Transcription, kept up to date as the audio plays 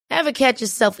Ever catch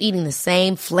yourself eating the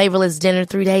same flavorless dinner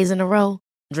 3 days in a row?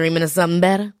 Dreaming of something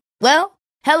better? Well,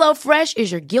 HelloFresh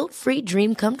is your guilt-free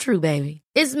dream come true, baby.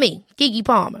 It's me, Keke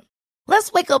Palmer.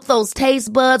 Let's wake up those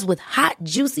taste buds with hot,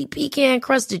 juicy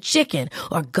pecan-crusted chicken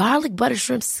or garlic butter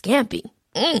shrimp scampi.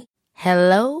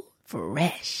 Hello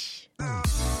Fresh.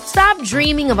 Stop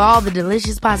dreaming of all the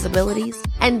delicious possibilities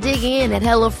and dig in at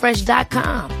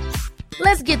HelloFresh.com.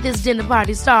 Let's get this dinner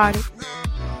party started.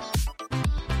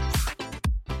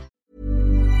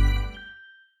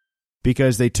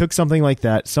 Because they took something like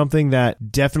that, something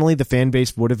that definitely the fan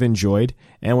base would have enjoyed,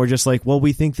 and we're just like, well,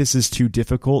 we think this is too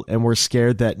difficult, and we're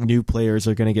scared that new players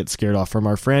are going to get scared off from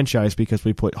our franchise because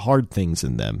we put hard things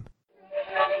in them.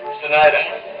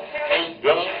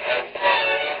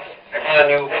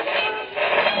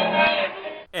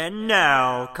 And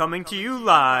now, coming to you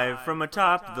live from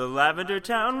atop the Lavender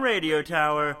Town Radio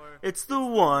Tower, it's the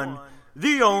one,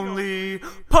 the only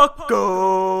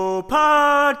Puckle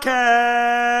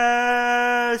Podcast.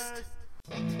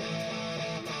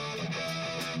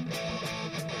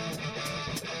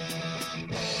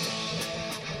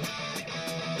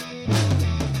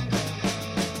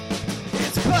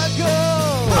 It's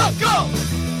Puckle! Puckle!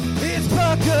 It's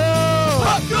Puckle!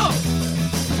 Puckle!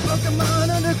 Pokemon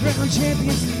Underground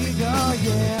Champions League, oh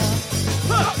yeah!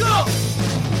 Puckle!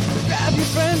 Grab your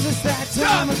friends, it's that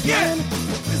time again!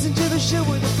 Listen to the show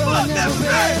where the fun never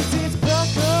ends. It's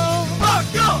Puckle!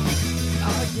 Puckle!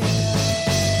 Oh yeah!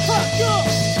 Puckle!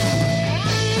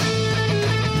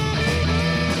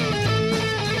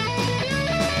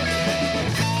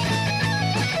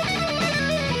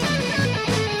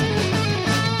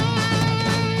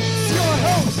 It's your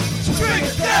host, Drink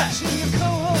That! And your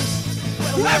co-host,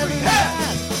 Larry Hat!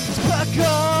 It's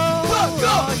Puckle! Puckle!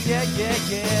 Oh yeah, yeah,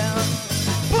 yeah!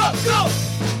 Puckle!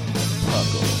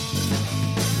 Puckle!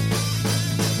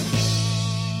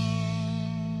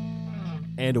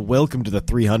 And welcome to the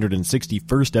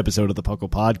 361st episode of the Puckle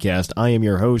Podcast. I am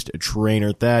your host,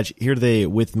 Trainer Thatch, here today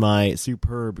with my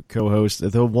superb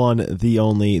co-host, the one, the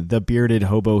only, the bearded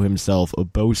hobo himself,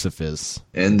 Bocephus.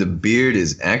 And the beard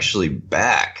is actually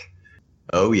back.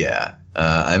 Oh yeah.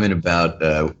 I'm in about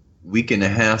a week and a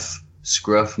half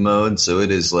scruff mode, so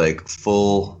it is like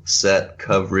full set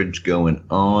coverage going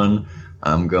on.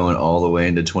 I'm going all the way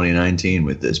into 2019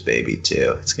 with this baby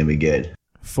too. It's going to be good.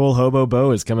 Full Hobo Bo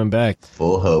is coming back.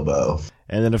 Full hobo.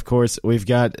 And then, of course, we've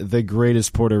got the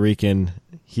greatest Puerto Rican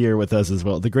here with us as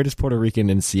well. The greatest Puerto Rican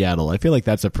in Seattle. I feel like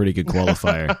that's a pretty good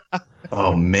qualifier.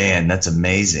 Oh, man, that's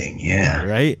amazing. Yeah.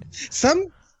 Right?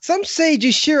 Some say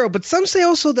Jishiro, but some say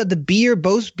also that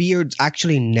both beards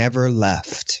actually never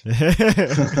left.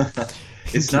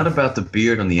 It's not about the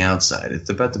beard on the outside. It's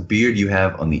about the beard you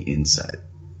have on the inside.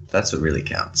 That's what really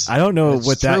counts. I don't know That's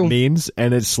what true. that means,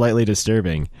 and it's slightly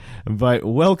disturbing. But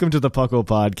welcome to the Puckle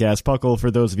Podcast. Puckle, for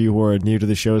those of you who are new to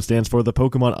the show, stands for the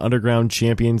Pokemon Underground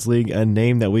Champions League, a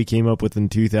name that we came up with in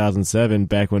 2007,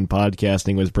 back when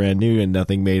podcasting was brand new and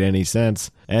nothing made any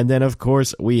sense. And then, of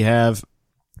course, we have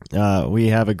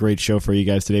a great show for you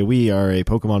guys today. We are a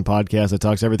Pokemon podcast that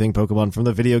talks everything Pokemon, from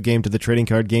the video game to the trading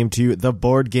card game to the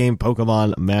board game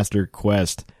Pokemon Master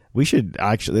Quest. We should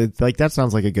actually, that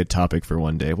sounds like a good topic for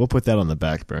one day. We'll put that on the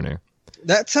back burner.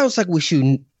 That sounds like we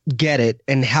should get it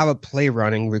and have a play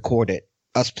running, record it,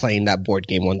 us playing that board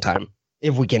game one time,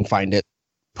 if we can find it.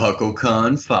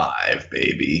 PuckleCon 5,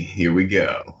 baby. Here we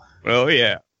go. Oh,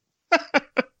 yeah.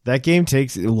 That game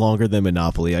takes longer than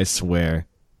Monopoly, I swear.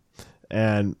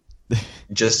 And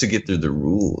just to get through the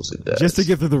rules, it does. Just to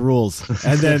get through the rules.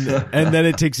 And then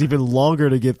it takes even longer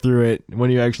to get through it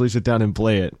when you actually sit down and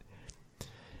play it.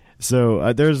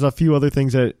 So there's a few other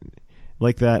things that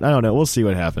like that. I don't know. We'll see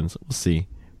what happens. We'll see.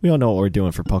 We don't know what we're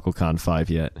doing for PuckleCon 5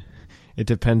 yet. It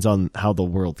depends on how the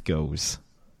world goes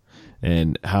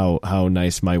and how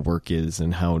nice my work is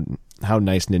and how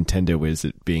nice Nintendo is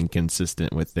at being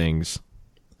consistent with things.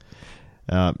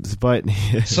 But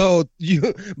so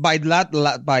you by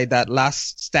that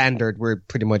last standard, we're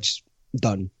pretty much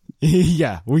done.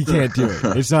 Yeah, we can't do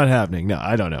it. It's not happening. No,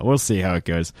 I don't know. We'll see how it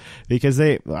goes. Because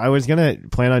I was going to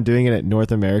plan on doing it at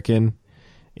North American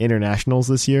Internationals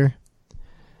this year.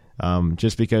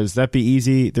 Just because that'd be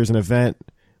easy. There's an event.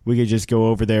 We could just go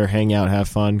over there, hang out, have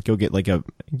fun, go get an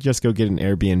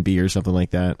Airbnb or something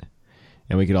like that.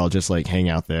 And we could all just hang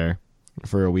out there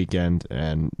for a weekend,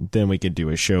 and then we could do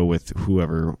a show with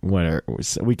whoever, whatever.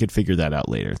 We could figure that out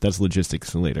later. That's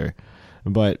logistics later.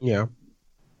 But yeah.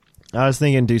 I was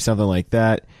thinking do something like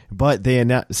that, but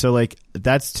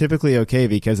that's typically okay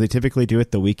because they typically do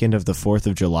it the weekend of the 4th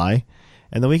of July.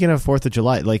 And the weekend of 4th of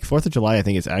July, 4th of July, I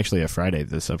think is actually a Friday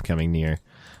this upcoming year.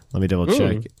 Let me double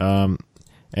check.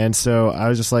 And so I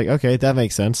was just like, okay, that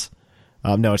makes sense.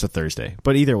 No, it's a Thursday.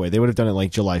 But either way, they would have done it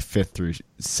like July 5th through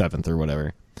 7th or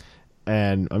whatever.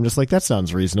 And I'm just like, that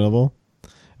sounds reasonable.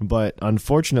 But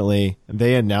unfortunately,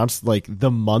 they announced like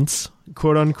the months,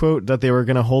 quote unquote, that they were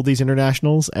going to hold these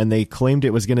internationals, and they claimed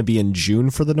it was going to be in June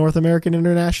for the North American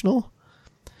International.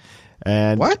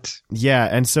 And What? Yeah,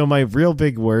 and so my real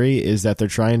big worry is that they're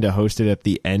trying to host it at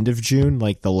the end of June,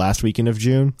 like the last weekend of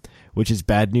June, which is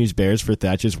bad news bears for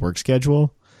Thatch's work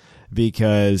schedule,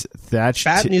 because Thatch...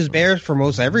 Bad news bears for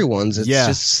most everyone's. It's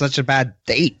just such a bad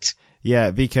date.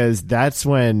 Yeah, because that's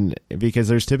when, because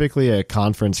there's typically a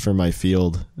conference for my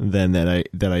field then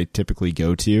that I typically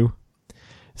go to.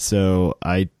 So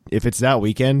if it's that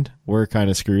weekend, we're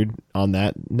kind of screwed on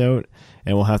that note,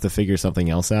 and we'll have to figure something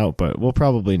else out, but we'll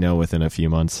probably know within a few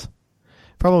months.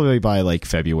 Probably by like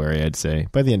February, I'd say.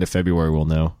 By the end of February, we'll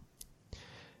know.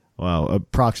 Well,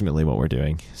 approximately what we're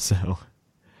doing. So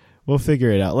we'll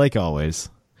figure it out like always.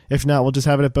 If not, we'll just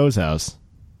have it at Bo's house.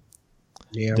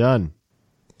 Yeah. Done.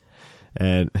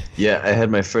 And yeah, I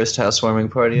had my first housewarming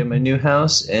party at my new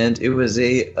house, and it was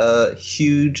a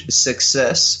huge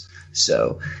success.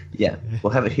 So, yeah,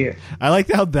 we'll have it here. I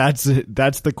like how that's the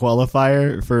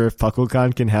qualifier for if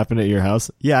PuckleCon can happen at your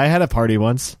house. Yeah, I had a party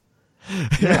once.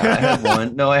 Yeah, I had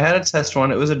one. No, I had a test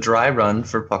one. It was a dry run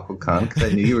for PuckleCon because I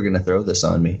knew you were going to throw this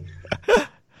on me.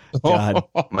 God.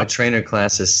 My trainer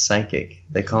class is psychic.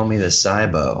 They call me the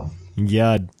Cybo.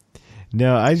 God.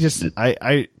 No, I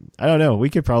don't know. We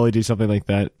could probably do something like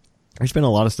that. There's been a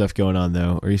lot of stuff going on,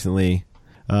 though, recently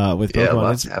with Pokemon. Yeah,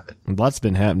 lots happened. Lots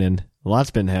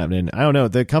been happening. I don't know.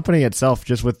 The company itself,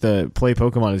 just with the Play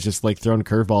Pokemon, is just like throwing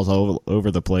curveballs all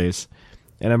over the place.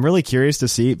 And I'm really curious to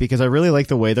see, because I really like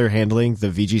the way they're handling the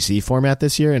VGC format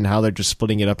this year and how they're just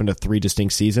splitting it up into 3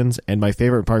 distinct seasons. And my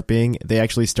favorite part being they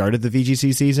actually started the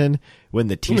VGC season when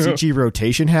the TCG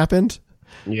rotation happened.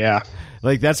 Yeah.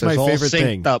 Like, that's my favorite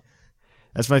thing. Up.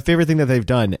 That's my favorite thing that they've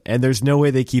done. And there's no way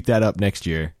they keep that up next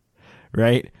year,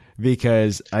 right?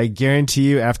 Because I guarantee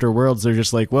you after Worlds, they're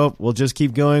just like, well, we'll just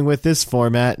keep going with this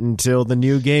format until the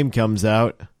new game comes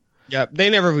out. Yeah, they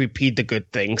never repeat the good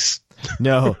things.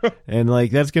 No, and like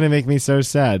that's going to make me so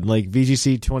sad. Like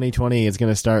VGC 2020 is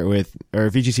going to start with, or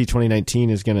VGC 2019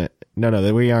 is going to,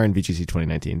 no, we are in VGC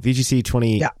 2019. VGC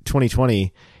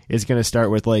 2020 is going to start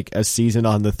with like a season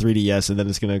on the 3DS, and then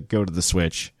it's going to go to the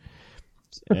Switch.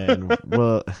 And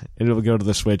well, it'll go to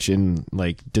the Switch in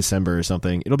like December or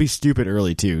something. It'll be stupid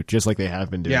early too, just like they have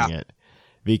been doing it.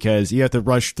 Because you have to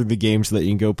rush through the game so that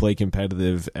you can go play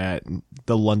competitive at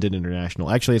the London International.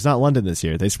 Actually, it's not London this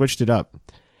year. They switched it up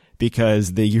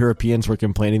because the Europeans were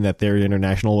complaining that their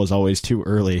international was always too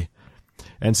early.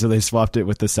 And so they swapped it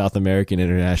with the South American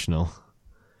International,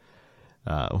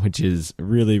 which is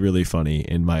really, really funny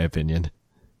in my opinion.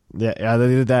 Yeah, they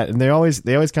did that. And they always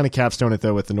kind of capstone it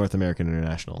though with the North American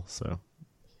International. So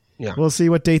yeah, we'll see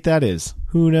what date that is.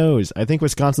 Who knows? I think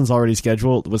Wisconsin's already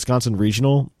scheduled. Wisconsin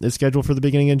Regional is scheduled for the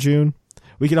beginning of June.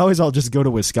 We could always all just go to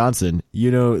Wisconsin,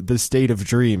 the state of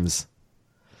dreams,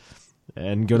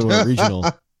 and go to a regional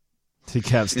to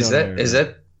capstone. Is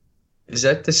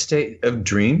that the state of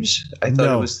dreams? I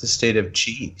thought it was the state of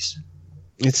cheese.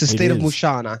 It's the state of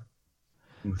Mushana.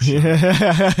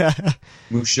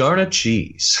 Musharna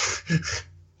cheese.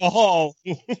 Oh.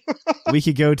 We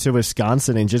could go to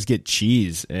Wisconsin and just get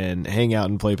cheese and hang out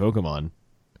and play Pokemon.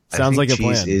 Sounds like a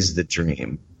plan. Cheese is the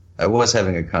dream. I was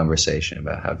having a conversation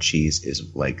about how cheese is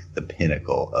like the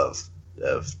pinnacle of.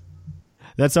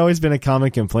 That's always been a common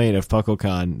complaint of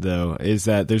PuckleCon, though, is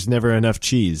that there's never enough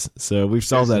cheese. So we've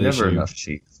solved that issue. Never enough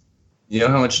cheese. You know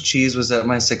how much cheese was at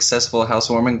my successful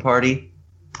housewarming party?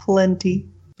 Plenty.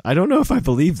 I don't know if I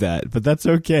believe that, but that's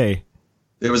okay.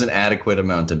 There was an adequate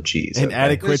amount of cheese. An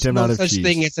adequate amount of cheese. There's no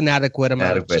such thing as an adequate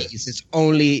amount of cheese. It's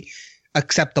only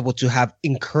acceptable to have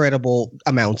incredible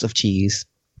amounts of cheese.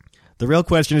 The real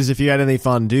question is if you had any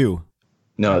fondue.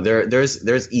 No,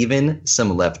 there's even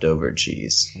some leftover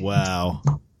cheese. Wow.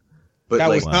 But that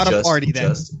was not a party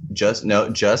then.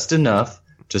 Just enough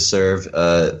to serve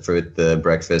for the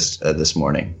breakfast this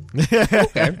morning.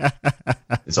 Okay.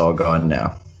 It's all gone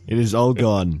now. It is all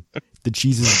gone. The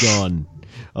cheese is gone.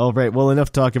 All right, well,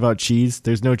 enough talk about cheese.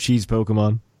 There's no cheese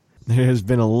Pokemon. There has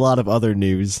been a lot of other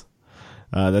news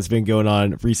that's been going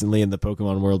on recently in the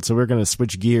Pokemon world, so we're going to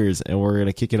switch gears and we're going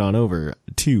to kick it on over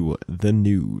to the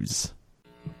news.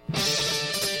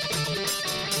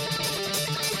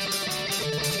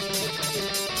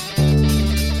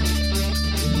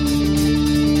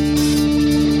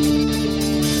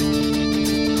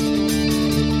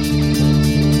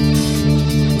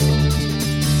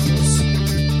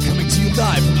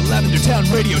 Live from the Lavender Town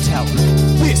Radio Tower.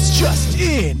 This just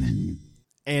in.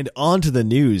 And on to the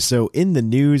news. So in the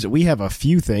news, we have a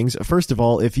few things. First of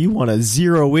all, if you want to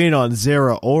zero in on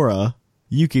Zeraora,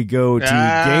 you could go to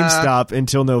GameStop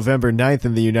until November 9th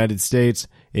in the United States,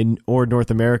 or North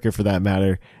America for that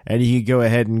matter, and you could go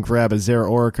ahead and grab a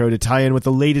Zeraora code to tie in with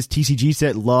the latest TCG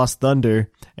set, Lost Thunder,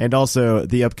 and also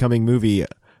the upcoming movie,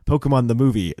 Pokemon the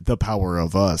Movie, The Power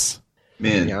of Us.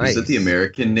 Man, Nice. is that the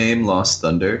American name, Lost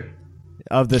Thunder?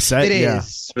 Of the set, It yeah.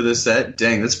 is. For the set?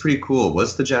 Dang, that's pretty cool.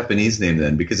 What's the Japanese name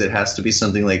then? Because it has to be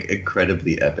something like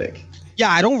incredibly epic.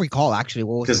 Yeah, I don't recall actually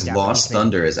what was Because the Japanese Lost name.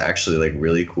 Thunder is actually like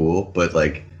really cool, but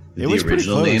like It the was pretty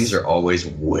original close. names are always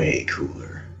way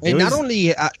cooler. And It not was- only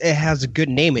it has a good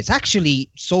name, it's actually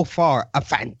so far a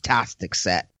fantastic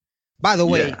set. By the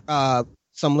way,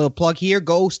 some little plug here.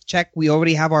 Go check. We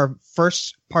already have our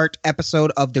first part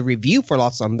episode of the review for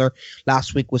Lost Thunder.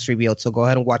 Last week was revealed, so go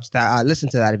ahead and watch that. Listen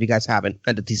to that if you guys haven't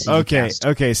at the TCG Okay, cast.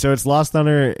 okay, so it's Lost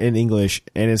Thunder in English,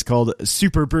 and it's called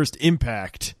Super Burst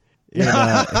Impact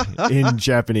in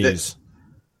Japanese.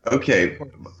 Okay,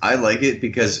 I like it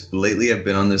because lately I've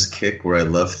been on this kick where I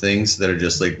love things that are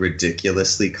just like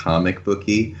ridiculously comic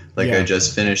booky. Like Yeah. I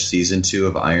just finished season 2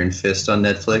 of Iron Fist on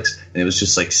Netflix, and it was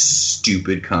just like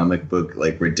stupid comic book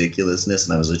like ridiculousness,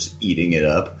 and I was just eating it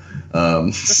up.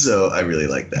 So I really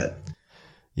like that.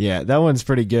 Yeah, that one's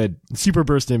pretty good. Super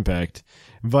Burst Impact.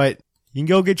 But you can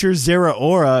go get your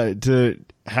Zeraora to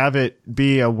have it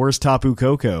be a worse Tapu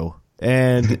Koko.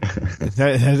 And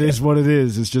that is what it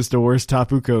is. It's just a worse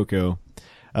Tapu Koko.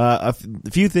 A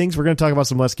few things. We're going to talk about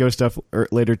some Let's Go stuff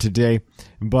later today.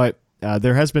 But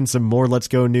there has been some more Let's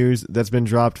Go news that's been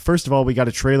dropped. First of all, we got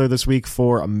a trailer this week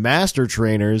for Master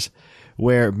Trainers,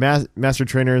 where Master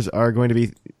Trainers are going to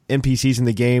be NPCs in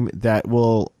the game that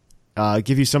will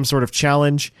give you some sort of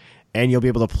challenge, and you'll be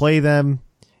able to play them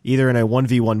either in a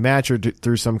 1v1 match or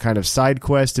through some kind of side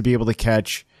quest to be able to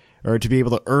catch or to be able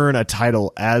to earn a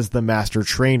title as the master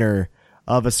trainer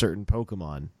of a certain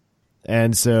Pokemon.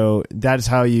 And so that's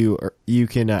how you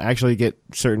can actually get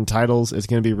certain titles. It's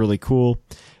going to be really cool.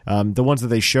 The ones that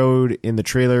they showed in the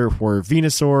trailer were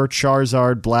Venusaur,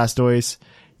 Charizard, Blastoise.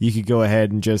 You could go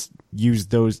ahead and just use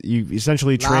those. You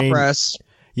essentially train. Lapras.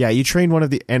 Yeah, you train one of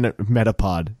the and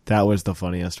Metapod. That was the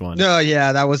funniest one. No,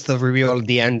 yeah, that was the reveal at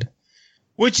the end,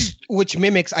 which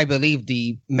mimics, I believe,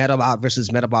 the Metabot versus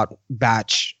Metabot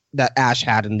batch that Ash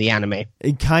had in the anime.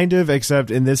 Kind of, except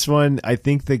in this one, I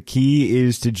think the key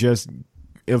is to just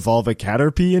evolve a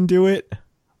Caterpie and do it.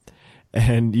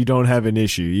 And you don't have an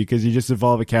issue because you just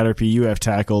evolve a Caterpie, you have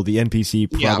tackle. The NPC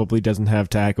probably doesn't have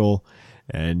tackle,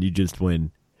 and you just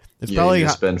win. It's probably you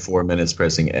spend 4 minutes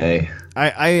pressing A.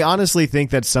 I honestly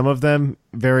think that some of them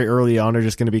very early on are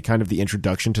just going to be kind of the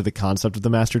introduction to the concept of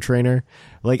the Master Trainer.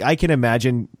 Like I can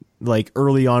imagine, like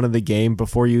early on in the game,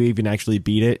 before you even actually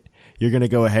beat it, you're going to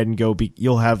go ahead and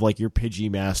you'll have like your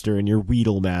Pidgey Master and your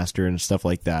Weedle Master and stuff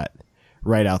like that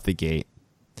right out the gate.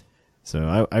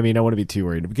 So, I mean, I wouldn't be too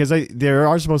worried because there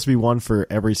are supposed to be one for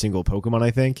every single Pokemon, I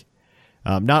think.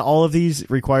 Not all of these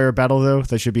require a battle, though.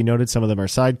 That should be noted. Some of them are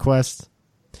side quests,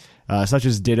 such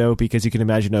as Ditto, because you can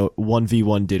imagine a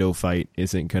 1v1 Ditto fight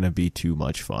isn't going to be too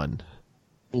much fun.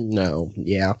 No,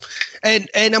 yeah. And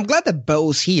I'm glad that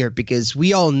Bo's here because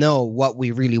we all know what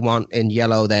we really want in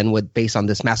Yellow then based on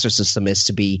this master system is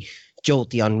to be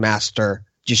Jolteon, Master,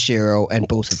 Jashiro, and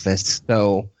Bocephus.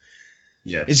 So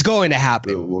Yeah. it's going to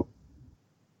happen. So,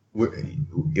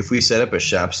 if we set up a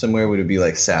shop somewhere, would it be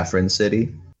like Saffron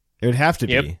City? It would have to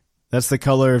be. That's the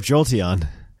color of Jolteon.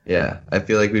 Yeah, I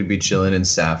feel like we'd be chilling in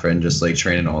Saffron, just like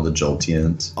training all the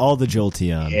Jolteons, All the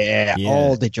Jolteon. Yeah,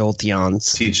 all the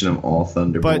Jolteons. teaching them all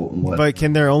Thunderbolt and what. But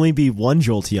can there only be one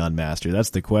Jolteon Master?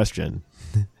 That's the question.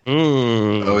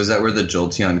 Oh, is that where the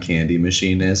Jolteon candy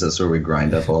machine is? That's where we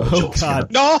grind up all the Oh,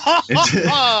 Jolteon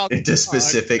God. No! into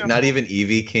specific, not even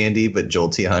Eevee candy, but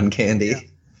Jolteon candy.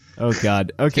 Oh,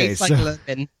 God. Okay, Tastes so... like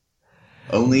lemon.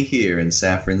 Only here in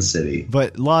Saffron City.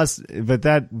 But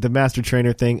the Master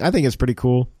Trainer thing, I think it's pretty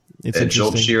cool. It's And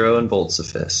interesting. Joltshiro and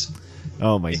Voltsephus.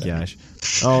 Oh my gosh!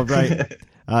 All right,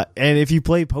 and if you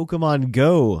play Pokemon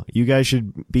Go, you guys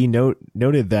should be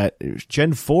noted that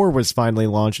Gen 4 was finally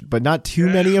launched, but not too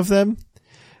many of them.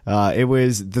 It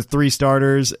was the 3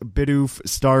 starters: Bidoof,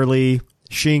 Starly,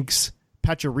 Shinx,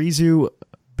 Pachirisu,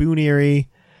 Booneri,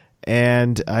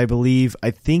 and I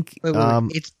think Wait,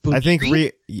 it's I think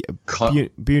Booneri?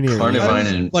 Booneri.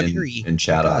 Carnivine and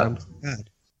Chatot. God.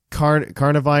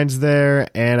 Carnivine's there,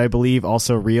 and I believe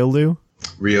also Riolu.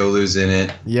 Riolu's in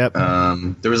it. Yep.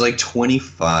 There was like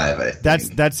 25, I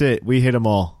think. That's it. We hit them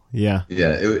all. Yeah.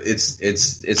 Yeah, it's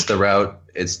the route.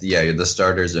 The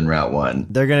starters in Route 1.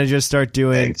 They're going to just start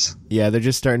doing Eggs. Yeah, they're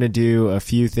just starting to do a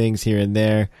few things here and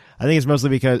there. I think it's mostly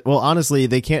because, well, honestly,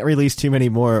 they can't release too many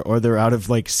more or they're out of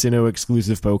like Sinnoh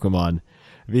exclusive Pokemon,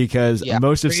 because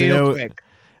most of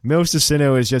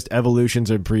Sinnoh is just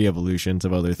evolutions and pre-evolutions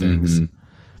of other things. Mm-hmm.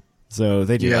 So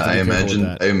they do have to be careful with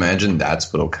that. I imagine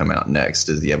that's what'll come out next,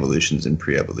 is the evolutions and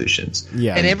pre-evolutions.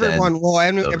 Yeah. And everyone who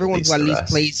at least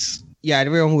plays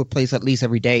everyone who plays at least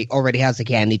every day already has the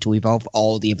candy to evolve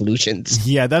all the evolutions.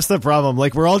 Yeah, that's the problem.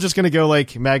 Like, we're all just going to go like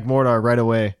Magmortar right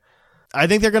away. I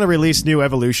think they're going to release new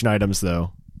evolution items,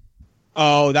 though.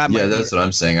 Oh, that's what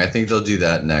I'm saying. I think they'll do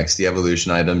that next. The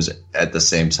evolution items at the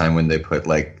same time when they put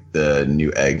like the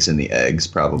new eggs in the eggs,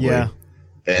 probably. Yeah.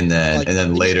 And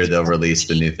then later they'll release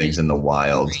the new things in the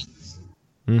wild.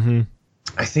 Mm-hmm.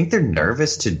 I think they're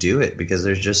nervous to do it because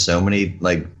there's just so many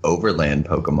like overland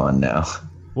Pokemon now.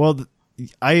 Well,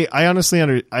 I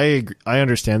honestly I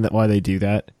understand that why they do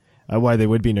that, why they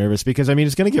would be nervous, because I mean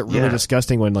it's going to get really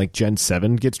disgusting when like Gen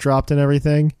 7 gets dropped and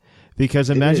everything. Because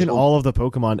imagine all of the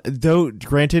Pokemon. Though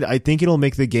granted, I think it'll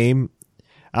make the game,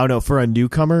 I don't know, for a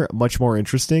newcomer much more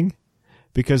interesting,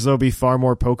 because there'll be far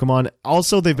more Pokemon.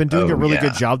 Also, they've been doing a really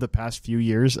good job the past few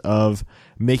years of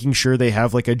making sure they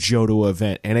have like a Johto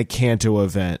event and a Kanto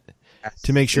event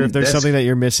to make sure if there's something that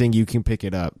you're missing, you can pick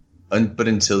it up. But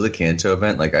until the Kanto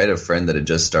event, like I had a friend that had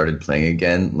just started playing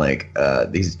again. Like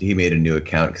he made a new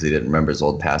account because he didn't remember his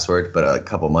old password. But a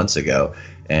couple months ago,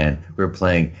 and we were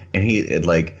playing, and he had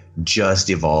like just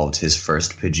evolved his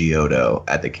first Pidgeotto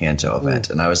at the Kanto event,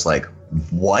 and I was like,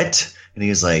 "What?" And he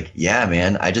was like, "Yeah,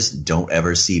 man, I just don't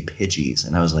ever see Pidgeys."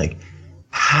 And I was like,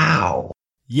 "How?"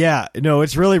 Yeah, no,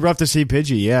 it's really rough to see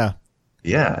Pidgey. Yeah,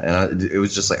 yeah, and it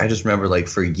was just like I just remember like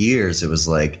for years it was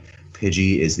like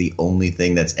Pidgey is the only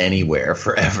thing that's anywhere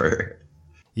forever.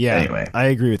 Yeah, anyway, I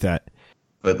agree with that.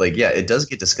 But like, yeah, it does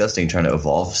get disgusting trying to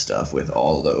evolve stuff with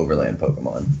all the overland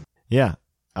Pokemon. Yeah,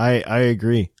 I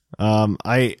agree.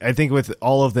 I think with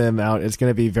all of them out, it's going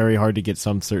to be very hard to get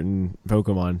some certain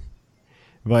Pokemon.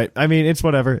 But I mean, it's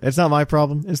whatever. It's not my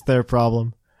problem. It's their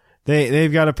problem.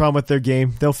 They've got a problem with their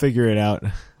game. They'll figure it out.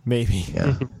 Maybe.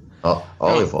 Yeah.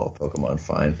 I'll evolve Pokemon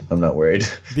fine. I'm not worried.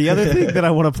 The other thing that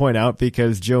I want to point out,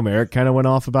 because Joe Merrick kind of went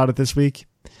off about it this week,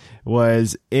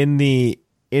 was in the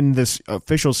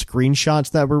official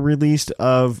screenshots that were released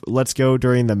of Let's Go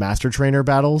during the Master Trainer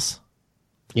battles.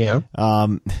 Yeah.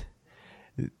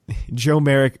 Joe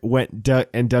Merrick went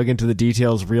and dug into the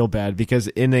details real bad, because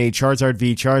in a Charizard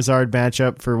v Charizard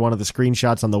matchup for one of the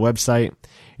screenshots on the website,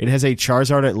 it has a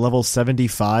Charizard at level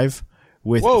 75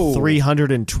 with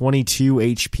 322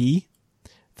 HP.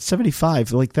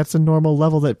 75, like that's a normal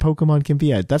level that Pokemon can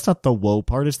be at. That's not the whoa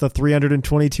part, it's the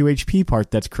 322 HP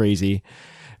part that's crazy.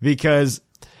 Because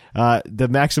the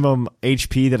maximum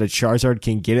HP that a Charizard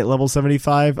can get at level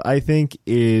 75, I think,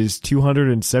 is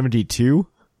 272.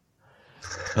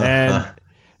 And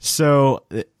so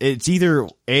it's either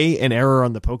an error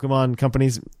on the Pokemon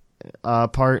company's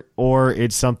part, or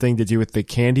it's something to do with the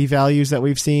candy values that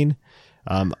we've seen.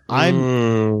 We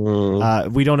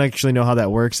don't actually know how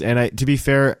that works. And to be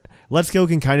fair, Let's Go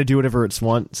can kind of do whatever it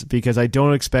wants, because I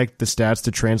don't expect the stats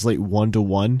to translate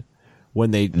 1-to-1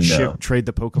 when they trade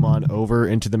the Pokemon over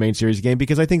into the main series game,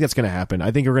 because I think that's going to happen.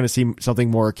 I think we're going to see something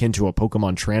more akin to a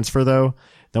Pokemon transfer, though,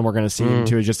 than we're going to see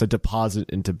into just a deposit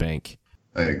into bank.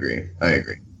 I agree.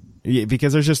 Yeah,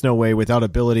 because there's just no way, without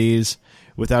abilities,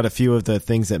 without a few of the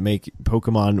things that make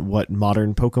Pokemon what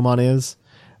modern Pokemon is,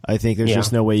 I think there's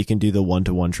just no way you can do the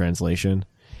 1-to-1 translation.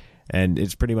 And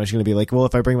it's pretty much going to be like, well,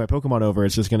 if I bring my Pokemon over,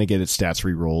 it's just going to get its stats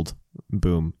re-rolled.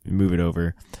 Boom. Move it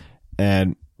over.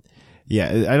 And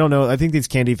yeah, I don't know. I think these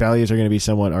candy values are going to be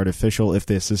somewhat artificial if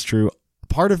this is true.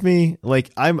 Part of me,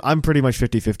 like, I'm pretty much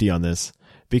 50-50 on this,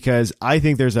 because I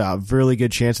think there's a really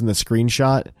good chance in the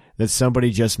screenshot that somebody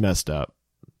just messed up.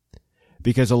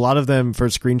 Because a lot of them for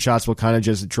screenshots will kind of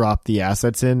just drop the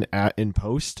assets in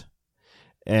post.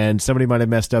 And somebody might have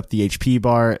messed up the HP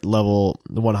bar at level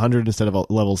 100 instead of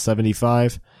level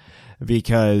 75.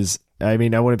 Because, I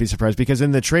mean, I wouldn't be surprised. Because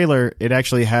in the trailer, it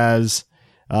actually has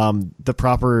the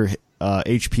proper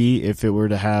HP if it were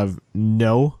to have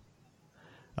no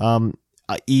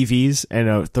EVs and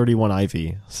a 31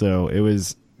 IV. So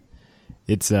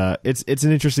it's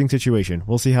an interesting situation.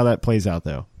 We'll see how that plays out,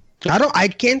 though. I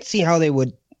can't see how they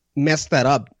would mess that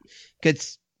up,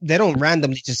 because they don't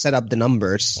randomly just set up the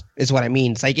numbers, is what I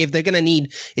mean. It's like if they're going to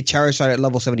need a Charizard at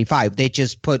level 75, they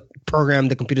just program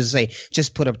the computer to say,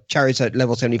 just put a Charizard at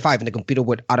level 75, and the computer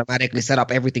would automatically set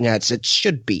up everything as it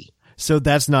should be. So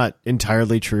that's not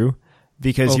entirely true,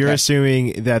 because you're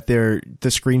assuming that the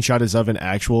screenshot is of an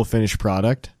actual finished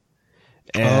product.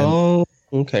 And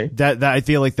okay. That I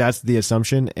feel like that's the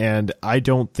assumption, and I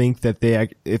don't think that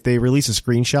if they release a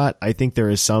screenshot, I think there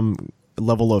is some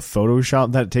level of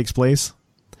Photoshop that takes place,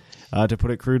 to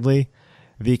put it crudely,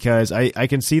 because I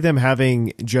can see them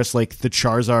having just like the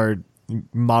Charizard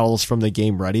models from the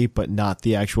game ready, but not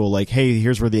the actual like, hey,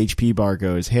 here's where the HP bar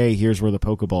goes, hey, here's where the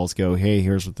Pokeballs go, hey,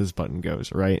 here's what this button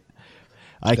goes, right?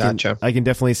 I can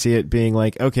definitely see it being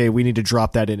like, okay, we need to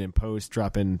drop that in post,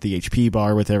 drop in the HP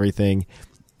bar with everything,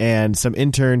 and some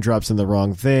intern drops in the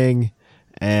wrong thing,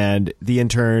 and the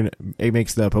intern, it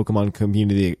makes the Pokemon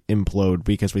community implode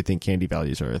because we think candy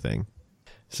values are a thing.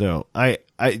 So I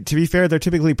to be fair, they're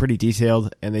typically pretty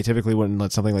detailed, and they typically wouldn't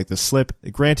let something like this slip.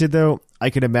 Granted, though, I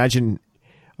could imagine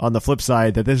on the flip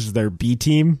side that this is their B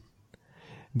team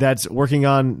that's working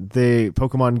on the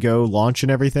Pokemon Go launch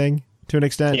and everything to an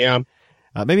extent. Yeah,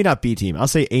 maybe not B team. I'll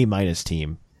say A-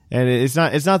 team. And it's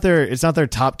not their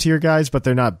top tier guys, but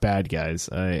they're not bad guys.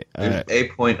 There's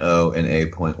A.0 and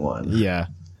A.1. Yeah,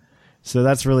 so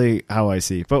that's really how I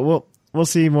see. But we'll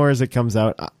see more as it comes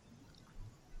out.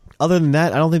 Other than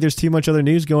that, I don't think there's too much other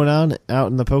news going on out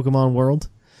in the Pokemon world.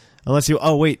 Unless you,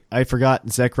 oh wait, I forgot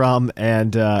Zekrom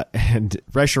and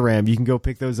Reshiram. You can go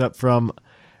pick those up from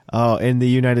in the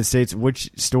United States.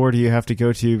 Which store do you have to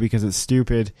go to because it's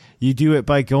stupid? You do it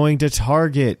by going to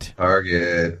Target.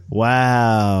 Target.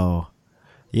 Wow.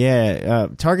 Yeah,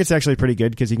 Target's actually pretty good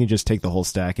because you can just take the whole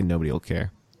stack and nobody will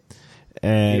care.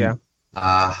 And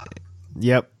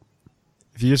yep.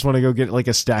 If you just want to go get like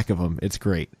a stack of them, it's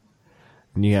great.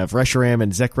 And you have Reshiram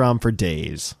and Zekrom for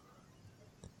days.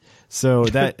 So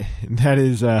that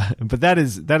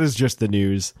is just the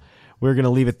news. We're going to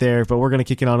leave it there, but we're going to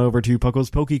kick it on over to Puckle's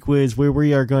Poke Quiz, where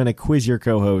we are going to quiz your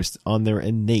co-host on their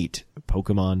innate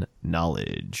Pokemon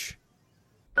knowledge.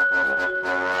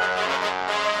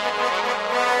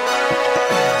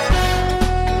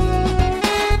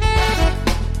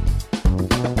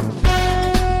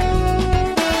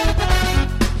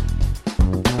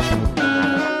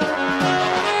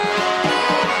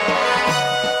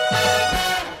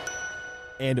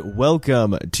 And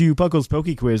welcome to Puckle's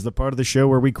Poke Quiz, the part of the show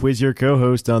where we quiz your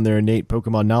co-host on their innate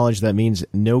Pokemon knowledge. That means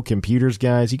no computers,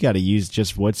 guys. You got to use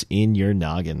just what's in your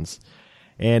noggins.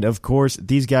 And, of course,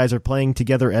 these guys are playing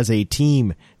together as a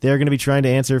team. They're going to be trying to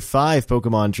answer 5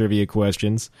 Pokemon trivia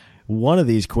questions. One of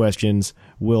these questions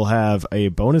will have a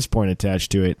bonus point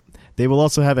attached to it. They will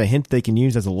also have a hint they can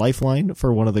use as a lifeline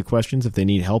for one of the questions if they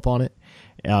need help on it.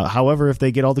 However, if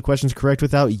they get all the questions correct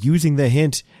without using the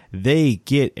hint, they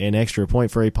get an extra point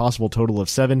for a possible total of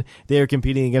 7. They are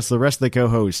competing against the rest of the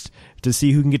co-hosts to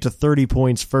see who can get to 30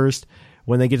 points first.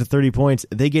 When they get to 30 points,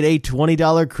 they get a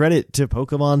 $20 credit to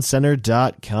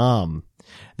PokemonCenter.com.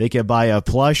 They can buy a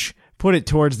plush, put it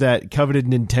towards that coveted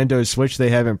Nintendo Switch they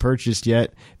haven't purchased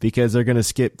yet because they're going to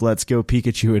skip Let's Go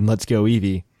Pikachu and Let's Go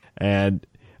Eevee. And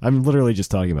I'm literally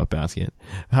just talking about Basket.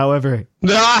 However,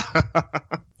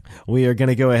 we are going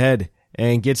to go ahead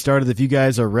and get started if you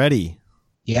guys are ready.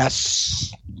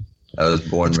 Yes. I was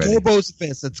born ready. Let's go,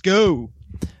 Bozephus. Let's go.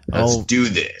 Let's do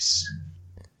this.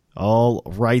 All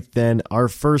right, then. Our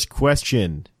first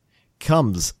question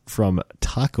comes from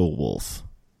Taco Wolf.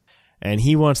 And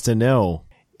he wants to know,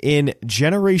 in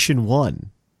Generation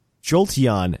 1,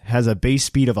 Jolteon has a base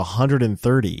speed of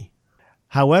 130.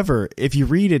 However, if you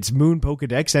read its Moon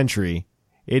Pokedex entry,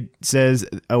 it says,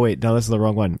 oh wait, no, this is the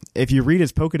wrong one. If you read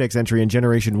its Pokedex entry in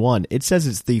Generation 1, it says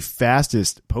it's the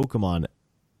fastest Pokemon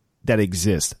that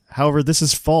exists. However, this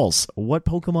is false. What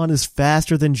Pokemon is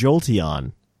faster than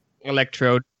Jolteon?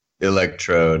 Electrode.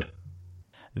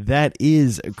 That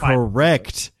is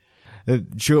correct.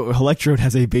 Electrode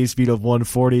has a base speed of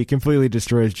 140, completely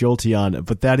destroys Jolteon,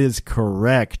 but that is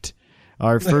correct.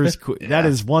 Our first, that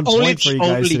is 1 point for you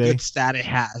guys today. Only good stat it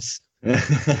has.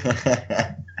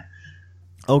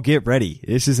 Oh, get ready.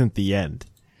 This isn't the end.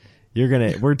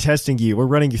 We're testing you. We're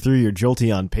running you through your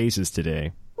Jolteon paces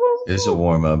today. There's a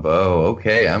warm-up. Oh,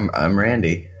 okay. I'm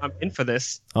Randy. I'm in for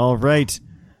this. All right.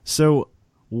 So,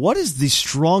 what is the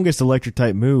strongest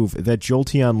electric-type move that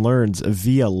Jolteon learns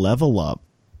via level up?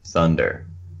 Thunder.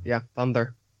 Yeah,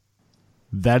 Thunder.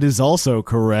 That is also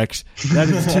correct. That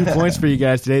is 2 points for you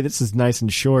guys today. This is nice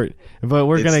and short. But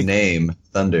we're going to name,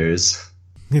 Thunders.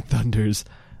 Thunders.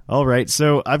 All right.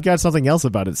 So, I've got something else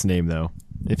about its name, though,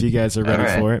 if you guys are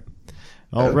ready for it.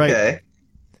 All right.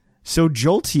 So,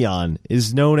 Jolteon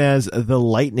is known as the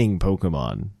lightning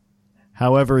Pokemon.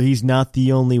 However, he's not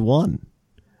the only one.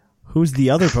 Who's the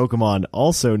other Pokemon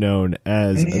also known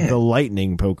as the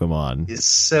lightning Pokemon? It's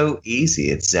so easy.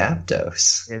 It's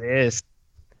Zapdos. It is.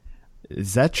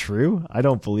 Is that true? I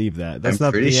don't believe that. That's I'm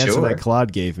not the answer sure. that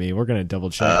Claude gave me. We're going to double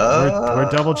check. We're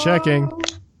double checking.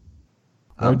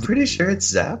 I'm pretty sure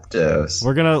it's Zapdos.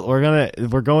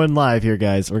 We're going live here,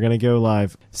 guys. We're gonna go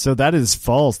live. So that is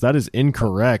false. That is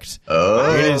incorrect.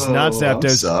 Oh, it is not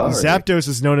Zapdos. I'm sorry. Zapdos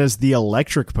is known as the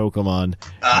electric Pokemon,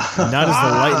 not as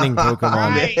the lightning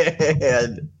Pokemon.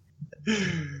 Man.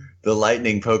 The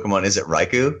lightning Pokemon, is it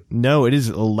Raikou? No, it is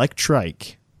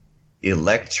Electrike.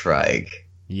 Electrike.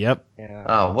 Yep. Yeah.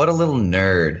 Oh, what a little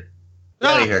nerd. Get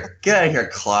out of here. Get out of here,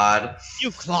 Claude. You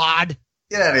Claude.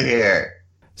 Get out of here.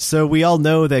 So we all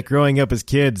know that growing up as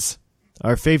kids,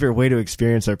 our favorite way to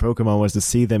experience our Pokemon was to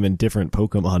see them in different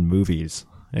Pokemon movies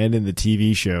and in the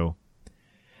TV show.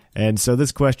 And so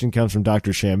this question comes from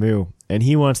Dr. Shamu, and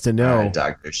he wants to know...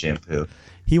 Dr. Shampoo.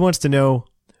 He wants to know,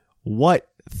 what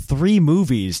 3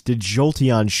 movies did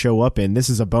Jolteon show up in? This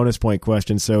is a bonus point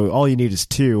question, so all you need is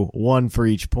 2, 1 for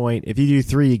each point. If you do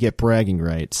 3, you get bragging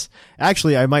rights.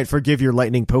 Actually, I might forgive your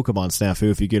lightning Pokemon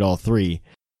snafu if you get all 3.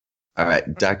 All right,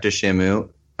 Dr. Shamu,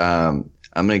 I'm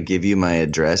going to give you my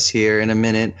address here in a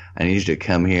minute. I need you to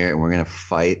come here, and we're going to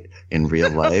fight in real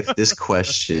life. This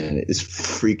question is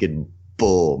freaking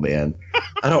bull, man.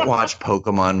 I don't watch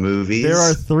Pokemon movies. There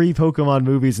are 3 Pokemon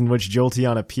movies in which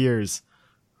Jolteon appears.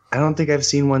 I don't think I've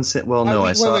seen one since. Well, no,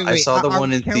 Wait, I saw the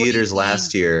one in counting theaters the-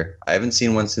 last year. I haven't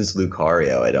seen one since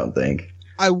Lucario, I don't think.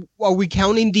 Are we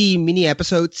counting the mini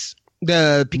episodes,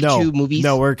 the Pikachu movies?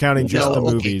 No, we're counting just No, the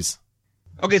okay. movies.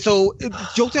 Okay, so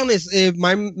Jolteon is, if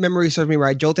my memory serves me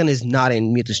right, Jolteon is not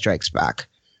in Mewtwo Strikes Back.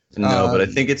 No, but I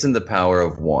think it's in the Power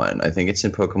of One. I think it's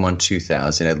in Pokemon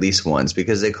 2000 at least once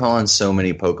because they call on so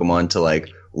many Pokemon to like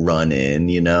run in,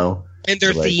 you know. And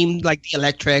they're So, like- themed like the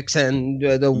electrics and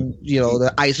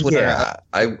the ice with Yeah,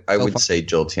 I would far. say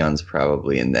Jolteon's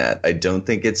probably in that. I don't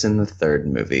think it's in the 3rd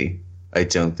movie. I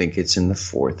don't think it's in the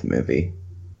 4th movie.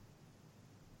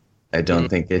 I don't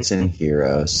think it's in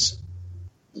Heroes.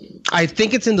 I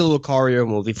think it's in the Lucario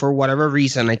movie. For whatever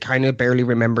reason, I kind of barely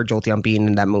remember Jolteon being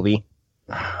in that movie.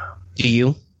 Do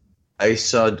you? I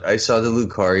saw the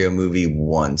Lucario movie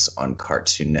once on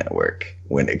Cartoon Network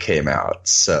when it came out.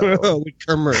 So With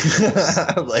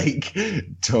Kermit. like,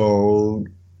 don't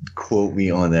quote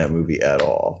me on that movie at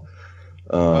all.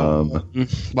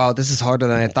 Wow, this is harder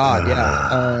than I thought.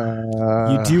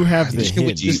 Yeah. You do have the Should we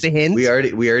hint. use the hint? We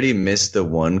already missed the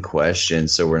one question,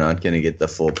 so we're not going to get the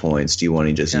full points. Do you want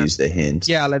to just use the hint?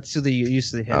 Yeah, let's do the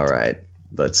use the hint. All right.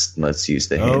 Let's use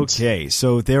the hint. Okay,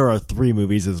 so there are 3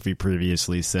 movies, as we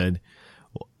previously said.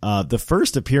 The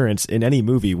first appearance in any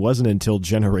movie wasn't until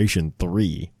Generation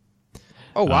 3.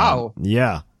 Oh wow.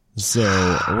 Yeah. So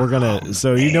we're gonna.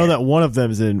 So you know that one of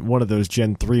them is in one of those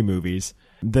Gen 3 movies.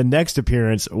 The next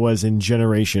appearance was in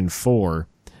Generation 4,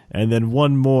 and then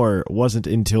one more wasn't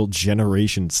until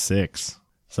Generation 6.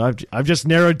 So I've just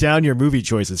narrowed down your movie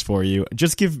choices for you.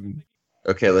 Just give.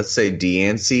 Okay, let's say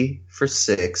Diancie for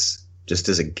 6, just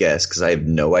as a guess, because I have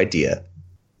no idea.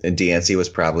 And Diancie was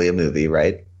probably a movie,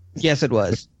 right? Yes, it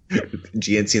was.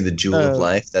 Diancie and the Jewel of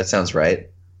Life. That sounds right.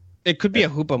 It could be a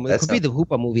Hoopa movie. It That's could be the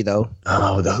Hoopa movie though.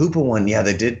 Oh, the Hoopa one. Yeah,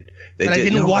 they did. They But I did.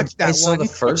 didn't watch that I saw one. the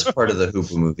first part of the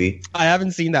Hoopa movie, I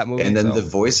haven't seen that movie. and then so. the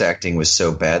voice acting was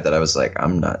so bad that I was like,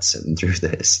 I'm not sitting through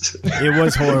this. It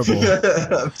was horrible.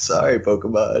 I'm sorry,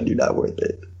 Pokemon. You're not worth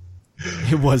it.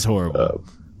 It was horrible.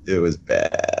 It was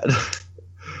bad.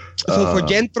 So for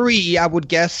Gen 3, I would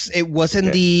guess it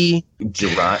wasn't the You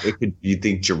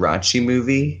think Jirachi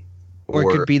movie? Or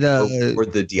it could be the- or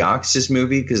the Deoxys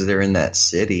movie because they're in that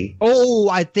city. Oh,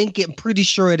 I think I'm pretty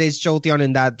sure it is Jolteon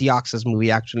in that Deoxys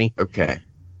movie actually. Okay.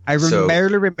 I So-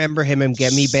 barely remember him and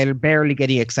get me barely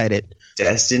getting excited.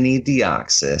 Destiny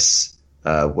Deoxys.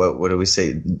 What do we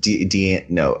say?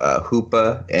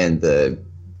 Hoopa and the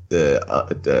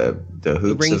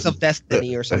hoops Rings of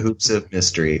Destiny or the something. hoops of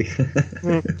mystery.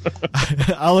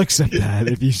 I'll accept that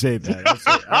if you say that.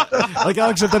 I'll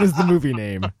accept that as the movie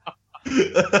name.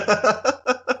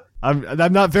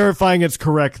 I'm not verifying it's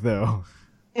correct though.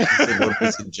 What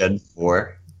was in Gen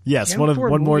 4? Yes, Gen one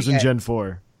 4 more's in movie, Gen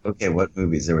 4. Okay, what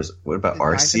movies? What about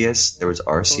Arceus? There was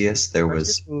Arceus. There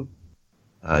was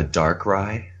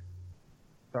Darkrai.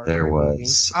 There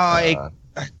was I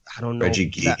don't know.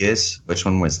 Regigigas. Which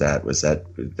one was that?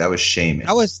 That was Shaman.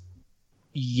 That was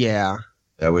yeah.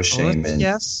 That was Shaman.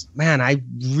 Yes, man. I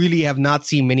really have not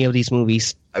seen many of these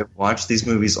movies. I watched these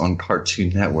movies on Cartoon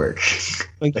Network.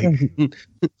 Like,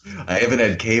 I haven't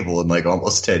had cable in like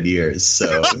almost 10 years,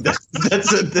 so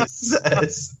that's what this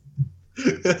says.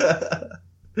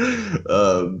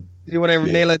 you want to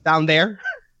nail it down there?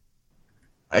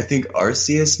 I think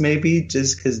Arceus maybe,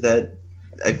 just because that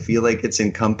I feel like it's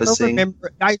encompassing.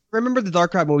 I remember the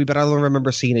Darkrai movie, but I don't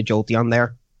remember seeing a Jolteon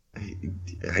there.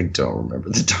 I don't remember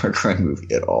the Darkrai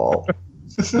movie at all.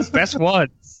 Best one.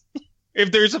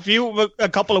 If there's a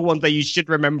couple of ones that you should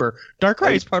remember,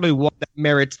 Darkrai is probably one that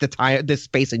merits the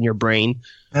space in your brain.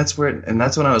 That's when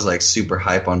I was like super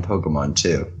hype on Pokemon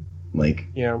too. Like,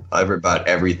 about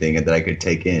everything that I could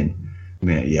take in.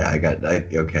 Man, yeah,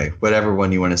 okay. Whatever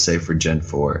one you want to say for Gen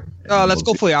 4. Let's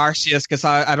go for Arceus, because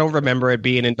I don't remember it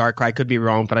being in Darkrai. I could be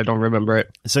wrong, but I don't remember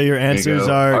it. So your answers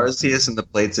are Arceus and the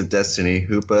Plates of Destiny,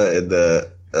 Hoopa and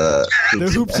the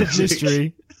Hoops of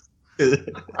Mystery.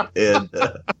 And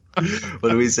what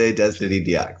do we say? Destiny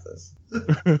Deoxys.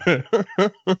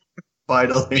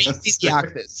 Final answer.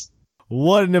 Deoxys.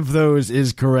 One of those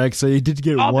is correct, so you did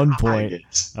get 1 point.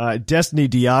 Destiny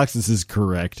Deoxys is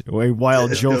correct. While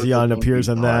Jolteon appears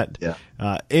on that. Yeah.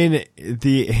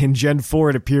 In Gen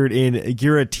 4, it appeared in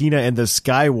Giratina and the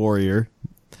Sky Warrior,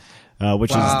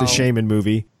 which is the Shaman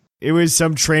movie. It was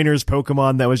some trainer's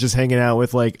Pokemon that was just hanging out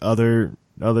with like other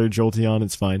Jolteon.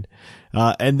 It's fine.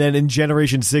 And then in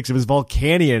Generation 6, it was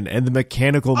Volcanion and the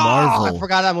Mechanical Marvel. I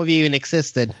forgot that movie even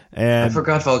existed. And I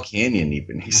forgot Volcanion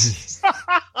even exists.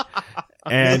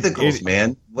 And Mythicals,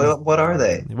 man. What are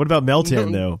they? What about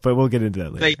Meltan, though? But we'll get into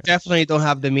that later. They definitely don't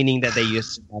have the meaning that they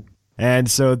used to have. And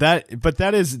so that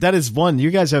is one.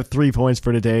 You guys have 3 points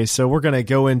for today. So we're going to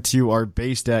go into our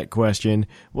base stat question,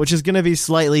 which is going to be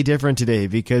slightly different today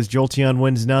because Jolteon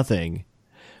wins nothing.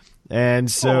 And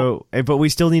so, but we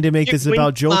still need to make this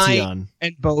about Jolteon.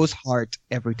 And Bo's heart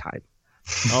every time.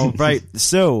 All right.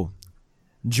 So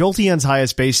Jolteon's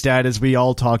highest base stat, as we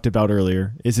all talked about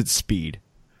earlier, is its speed.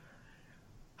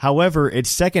 However, its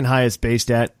second highest base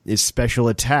stat is special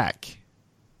attack.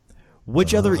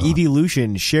 Which other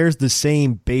evolution shares the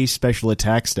same base special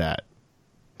attack stat?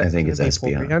 I think it's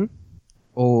Espeon.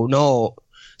 Oh, no.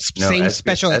 Same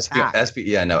special attack.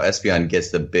 Espeon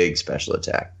gets the big special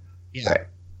attack. Yeah. Right.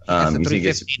 It's the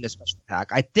 315 special attack.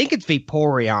 I think it's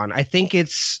Vaporeon. I think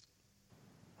it's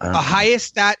the highest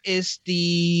stat is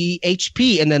the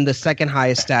HP, and then the second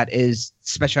highest stat is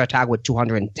special attack with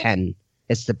 210.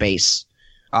 It's the base.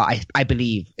 I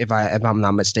believe, if I'm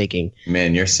not mistaken.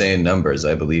 Man, you're saying numbers.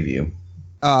 I believe you.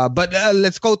 But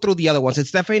let's go through the other ones.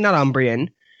 It's definitely not Umbreon.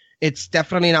 It's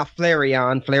definitely not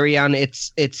Flareon. Flareon,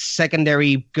 its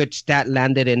secondary good stat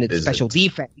landed in its special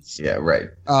defense. Yeah, right.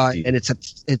 And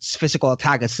its physical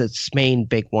attack is its main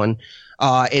big one.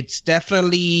 It's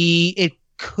definitely, it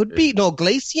could be, no,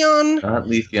 Glaceon. Not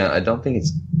Leafeon. I don't think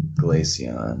it's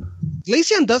Glaceon.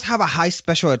 Glaceon does have a high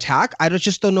special attack. I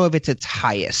just don't know if it's its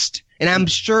highest. And I'm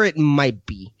sure it might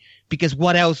be. Because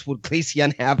what else would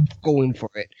Glaceon have going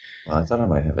for it? Well, I thought I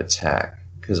might have attack.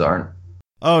 Because aren't...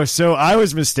 Oh, so I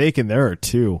was mistaken. There are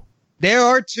two. There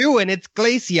are two, and it's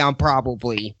Glaceon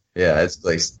probably. Yeah, it's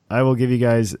Glaceon. I will give you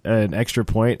guys an extra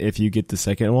point if you get the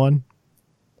second one.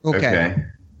 Okay.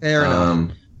 Fair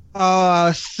enough.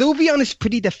 Sylveon is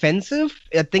pretty defensive.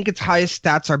 I think its highest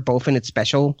stats are both in its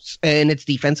specials and its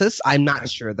defenses. I'm not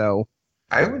sure though.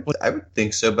 I would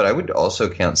think so, but I would also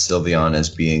count Sylveon as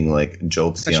being like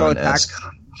Jolteon-esque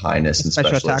highness and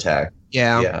special attack.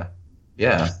 Yeah.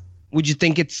 Would you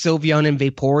think it's Sylveon and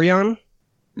Vaporeon?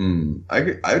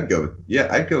 I'd go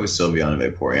with Sylveon and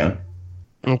Vaporeon.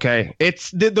 Okay. It's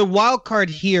the wild card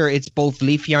here, it's both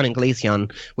Leafeon and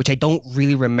Glaceon, which I don't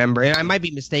really remember. And I might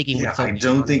be mistaken with Sylveon. I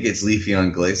don't think it's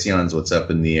Leafeon. Glaceon's what's up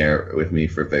in the air with me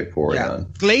for Vaporeon. Yeah.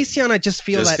 Glaceon, I just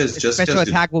feel that its special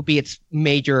attack will be its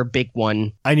major big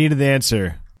one. I need an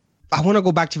answer. I want to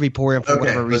go back to Vaporeon for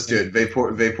whatever reason. Let's do it.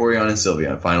 Vaporeon and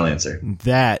Sylveon. Final answer.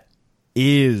 That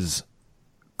is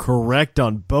correct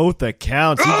on both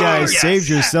accounts. You guys saved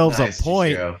yourselves a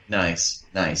point. Nice.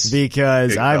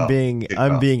 Because I'm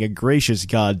being a gracious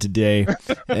god today,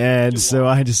 and so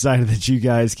I decided that you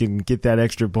guys can get that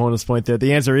extra bonus point there.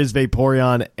 The answer is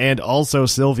Vaporeon and also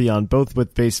Sylveon, both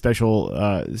with base special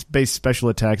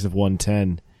attacks of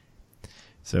 110.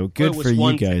 So good for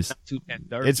you guys.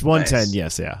 It's 110, nice.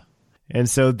 Yes, yeah. And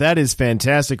so that is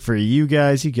fantastic for you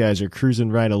guys. You guys are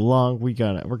cruising right along.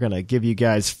 We're gonna give you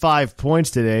guys 5 points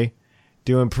today,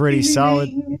 doing pretty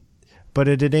solid. But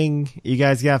you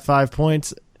guys got 5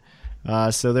 points.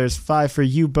 So there's 5 for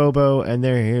you, Bobo, and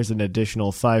here's an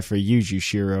additional 5 for you,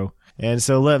 Jushiro. And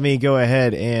so let me go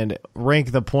ahead and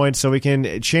rank the points so we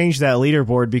can change that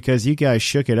leaderboard because you guys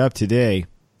shook it up today.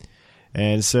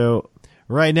 And so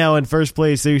right now in first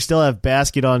place, you still have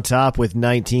Basket on top with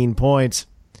 19 points,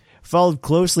 followed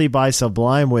closely by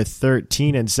Sublime with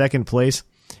 13 in second place.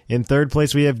 In third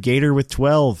place, we have Gator with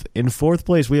 12. In fourth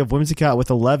place, we have Whimsicott with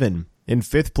 11. In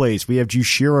fifth place, we have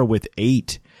Jushiro with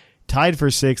 8. Tied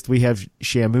for sixth, we have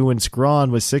Shamu and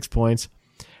Scrawn with 6 points.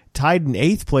 Tied in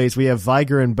eighth place, we have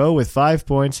Viger and Bo with 5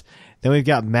 points. Then we've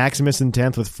got Maximus in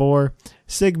 10th with 4.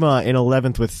 Sigma in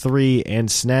 11th with 3. And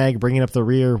Snag bringing up the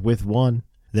rear with 1.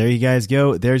 There you guys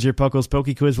go. There's your Puckle's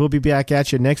Poke Quiz. We'll be back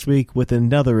at you next week with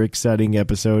another exciting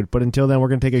episode. But until then, we're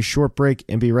going to take a short break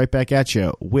and be right back at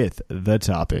you with the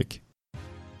topic.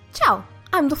 Ciao!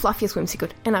 I'm the Fluffiest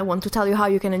Whimsicott, and I want to tell you how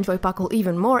you can enjoy Puckle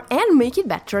even more and make it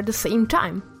better at the same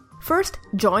time. First,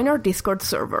 join our Discord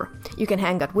server. You can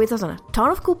hang out with us and a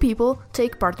ton of cool people,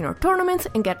 take part in our tournaments,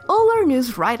 and get all our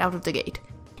news right out of the gate.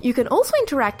 You can also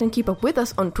interact and keep up with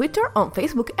us on Twitter, on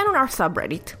Facebook, and on our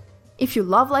subreddit. If you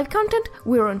love live content,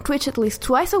 we're on Twitch at least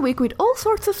twice a week with all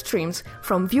sorts of streams,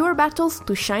 from viewer battles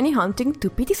to shiny hunting to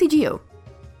PTCGO.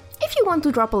 If you want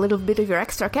to drop a little bit of your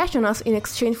extra cash on us in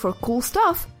exchange for cool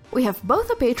stuff, we have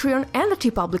both a Patreon and a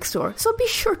TeePublic store, so be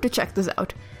sure to check this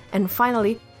out. And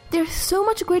finally, there's so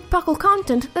much great Puckle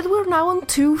content that we're now on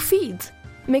 2 feeds.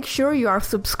 Make sure you are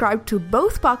subscribed to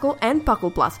both Puckle and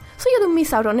Puckle Plus, so you don't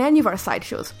miss out on any of our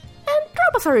sideshows. And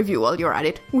drop us a review while you're at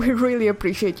it. We really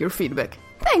appreciate your feedback.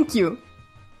 Thank you!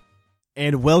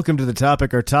 And welcome to the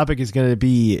topic. Our topic is going to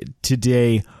be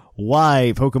today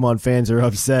why Pokemon fans are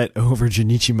upset over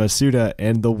Junichi Masuda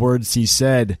and the words he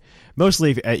said,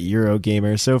 mostly at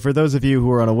Eurogamer. So for those of you who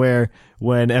are unaware,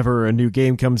 whenever a new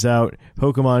game comes out,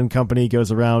 Pokemon Company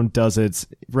goes around, does its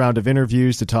round of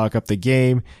interviews to talk up the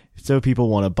game, so people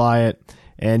want to buy it.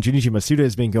 And Junichi Masuda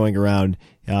has been going around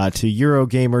to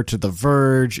Eurogamer, to The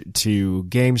Verge, to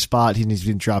GameSpot. He's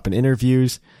been dropping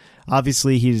interviews.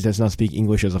 Obviously, he does not speak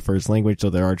English as a first language, so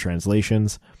there are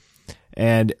translations.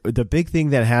 And the big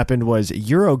thing that happened was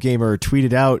Eurogamer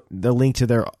tweeted out the link to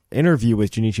their interview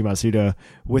with Junichi Masuda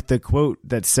with the quote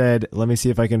that said, let me see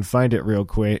if I can find it real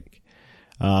quick.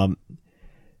 Let me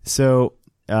see.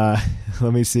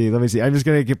 I'm just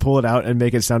going to pull it out and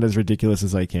make it sound as ridiculous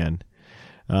as I can.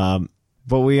 But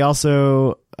we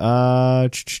also, why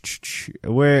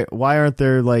aren't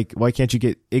there, why can't you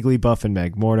get Igglybuff and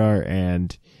Magmortar?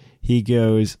 And he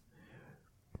goes,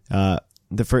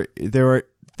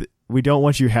 we don't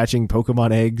want you hatching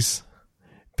Pokemon eggs.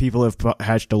 People have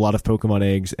hatched a lot of Pokemon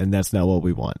eggs, and that's not what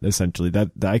we want, essentially. That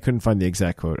I couldn't find the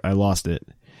exact quote. I lost it.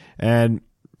 And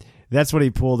that's what he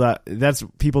pulled out.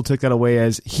 People took that away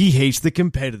as, he hates the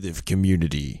competitive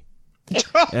community.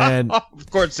 And of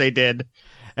course they did.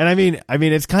 And I mean,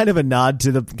 it's kind of a nod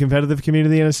to the competitive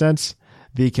community in a sense,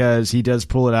 because he does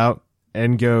pull it out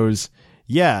and goes,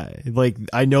 yeah,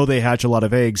 I know they hatch a lot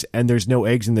of eggs, and there's no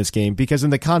eggs in this game, because in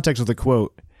the context of the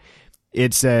quote,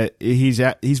 it's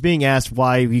he's being asked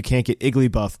why you can't get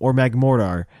Igglybuff or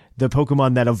Magmortar, the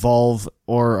Pokemon that evolve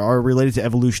or are related to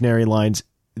evolutionary lines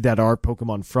that are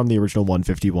Pokemon from the original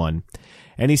 151.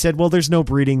 And he said, well, there's no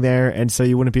breeding there, and so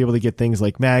you wouldn't be able to get things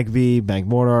like Magby,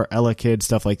 Magmortar, Elekid,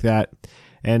 stuff like that.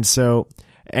 And so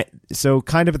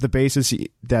kind of at the basis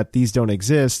that these don't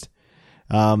exist,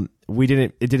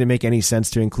 it didn't make any sense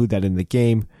to include that in the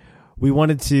game. We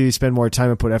wanted to spend more time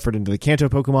and put effort into the Kanto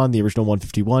Pokemon, the original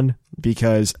 151,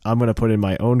 because I'm going to put in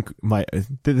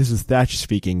this is Thatch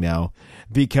speaking now,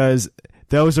 because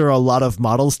those are a lot of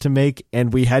models to make,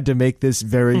 and we had to make this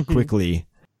very quickly.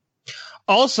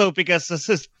 Also, because this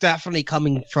is definitely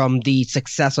coming from the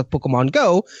success of Pokemon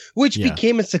Go, which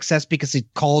became a success because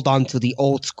it called on to the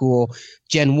old school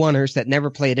Gen 1ers that never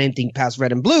played anything past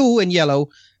Red and Blue and Yellow,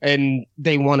 and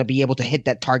they want to be able to hit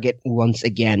that target once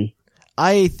again.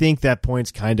 I think that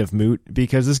point's kind of moot,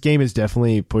 because this game is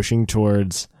definitely pushing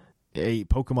towards a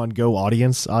Pokemon Go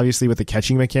audience, obviously with the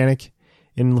catching mechanic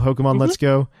in Pokemon Let's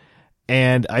Go.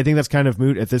 And I think that's kind of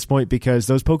moot at this point, because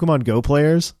those Pokemon Go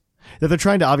players that they're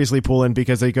trying to obviously pull in,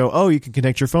 because they go, oh, you can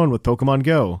connect your phone with Pokemon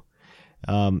Go.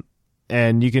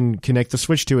 And you can connect the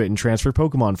Switch to it and transfer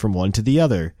Pokemon from one to the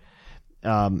other.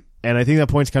 And I think that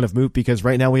point's kind of moot, because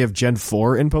right now we have Gen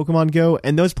 4 in Pokemon Go,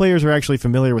 and those players are actually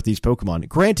familiar with these Pokemon.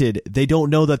 Granted, they don't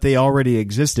know that they already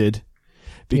existed,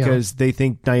 because they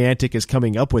think Niantic is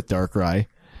coming up with Darkrai.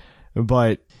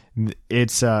 But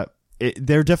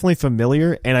they're definitely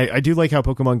familiar, and I do like how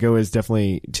Pokemon Go is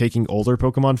definitely taking older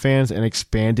Pokemon fans and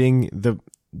expanding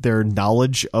their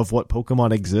knowledge of what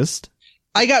Pokemon exist.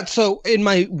 In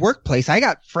my workplace, I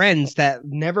got friends that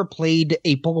never played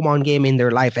a Pokemon game in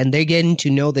their life, and they're getting to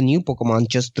know the new Pokemon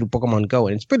just through Pokemon Go,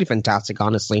 and it's pretty fantastic,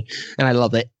 honestly, and I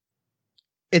love it.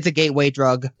 It's a gateway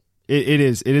drug. It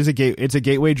is. It's a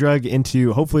gateway drug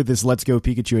into, hopefully, this Let's Go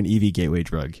Pikachu and Eevee gateway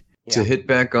drug. Yeah. To hit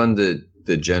back on the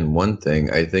Gen 1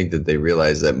 thing, I think that they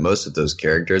realize that most of those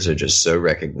characters are just so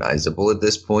recognizable at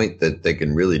this point that they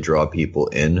can really draw people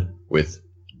in with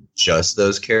just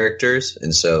those characters.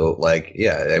 And so, they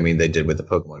did with the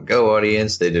Pokemon Go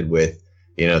audience, they did with,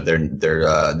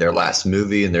 their last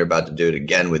movie, and they're about to do it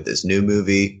again with this new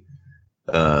movie.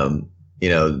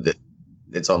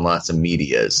 It's on lots of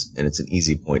medias, and it's an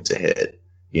easy point to hit,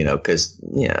 because,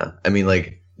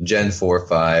 Gen 4,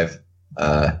 5,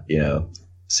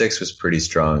 6 was pretty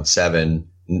strong. 7,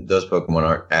 those Pokemon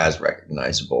aren't as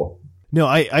recognizable. No,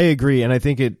 I agree, and I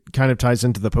think it kind of ties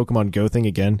into the Pokemon Go thing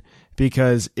again,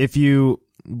 because if you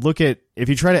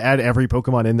try to add every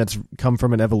Pokemon in that's come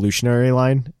from an evolutionary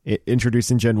line introduced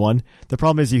in Gen 1, the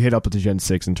problem is you hit up to Gen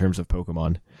 6 in terms of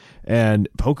Pokemon. And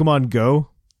Pokemon Go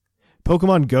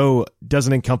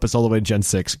doesn't encompass all the way to Gen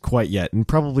 6 quite yet, and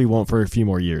probably won't for a few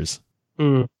more years.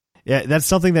 Yeah, that's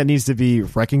something that needs to be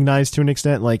recognized to an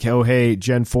extent, like, oh, hey,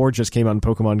 Gen 4 just came out in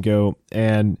Pokemon Go,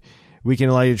 and we can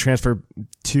allow you to transfer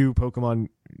two Pokemon,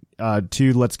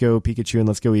 to Let's Go Pikachu and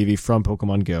Let's Go Eevee from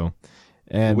Pokemon Go.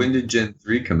 And when did Gen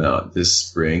 3 come out? This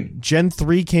spring? Gen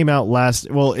 3 came out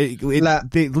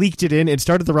they leaked it in. It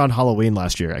started around Halloween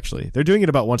last year, actually. They're doing it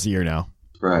about once a year now.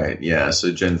 Right, yeah.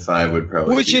 So Gen 5 would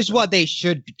probably Which is what they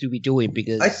should be doing,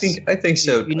 because I think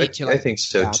so. I think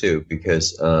so too,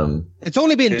 because it's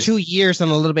only been 2 years and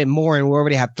a little bit more, and we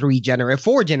already have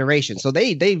 4 generations. So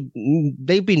they've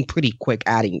been pretty quick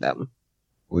adding them.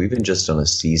 Well, even just on a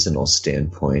seasonal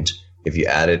standpoint, if you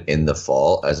add it in the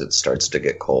fall as it starts to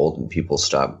get cold and people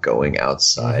stop going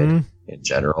outside in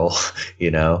general,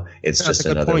 it's just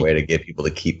another way to get people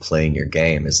to keep playing your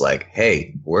game. Is like,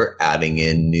 hey, we're adding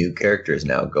in new characters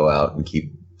now. Go out and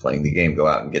keep playing the game. Go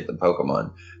out and get the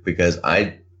Pokemon. Because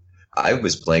I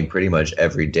was playing pretty much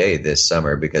every day this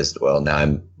summer because, well, now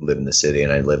I live in the city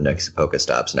and I live next to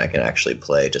Pokestops and I can actually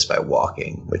play just by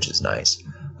walking, which is nice.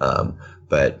 And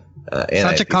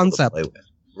such a concept.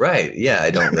 Right. Yeah.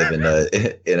 I don't live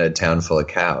in a town full of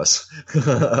cows.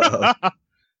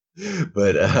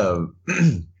 But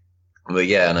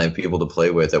yeah, and I have people to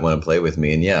play with that want to play with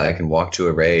me, and yeah, I can walk to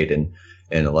a raid, and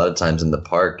a lot of times in the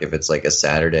park, if it's like a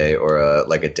Saturday or a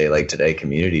day like today,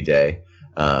 community day,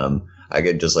 I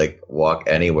could just like walk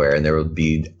anywhere, and there would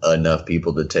be enough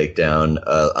people to take down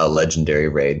a legendary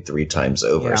raid 3 times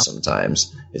over. Yeah.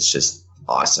 Sometimes it's just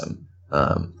awesome.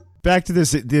 Back to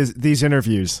these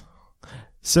interviews.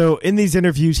 So in these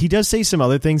interviews, he does say some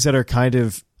other things that are kind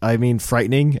of,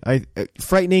 frightening.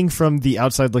 Frightening from the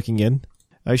outside looking in,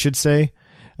 I should say,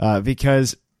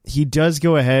 because he does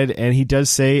go ahead and he does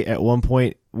say at one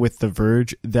point with The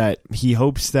Verge that he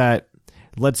hopes that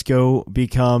Let's Go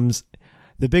becomes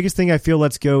the biggest thing. I feel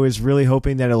Let's Go is really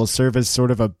hoping that it will serve as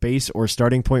sort of a base or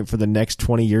starting point for the next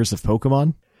 20 years of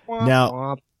Pokemon.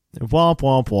 Now, womp,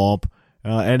 womp, womp.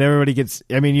 And everybody gets,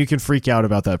 you can freak out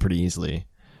about that pretty easily.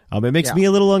 It makes me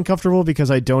a little uncomfortable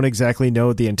because I don't exactly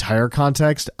know the entire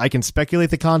context. I can speculate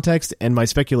the context, and my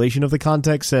speculation of the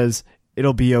context says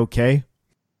it'll be okay.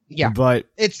 Yeah, but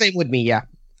it's same with me. Yeah,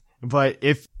 but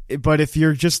if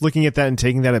you're just looking at that and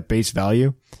taking that at base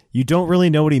value, you don't really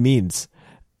know what he means.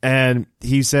 And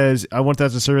he says, "I want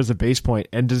that to serve as a base point."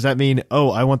 And does that mean,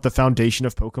 I want the foundation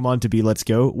of Pokemon to be Let's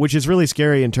Go, which is really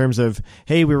scary in terms of,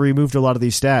 hey, we removed a lot of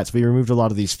these stats, we removed a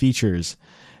lot of these features,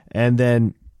 and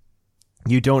then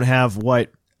you don't have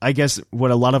what a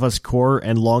lot of us core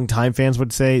and longtime fans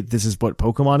would say, this is what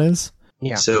Pokemon is.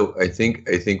 Yeah. So I think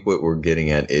what we're getting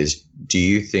at is, do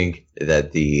you think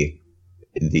that the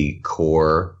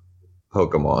core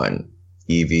Pokemon,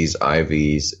 EVs,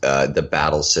 IVs, the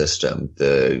battle system,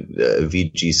 the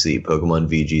VGC, Pokemon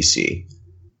VGC,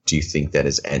 do you think that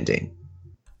is ending?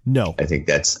 No. I think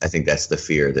that's the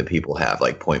fear that people have,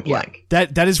 like point blank.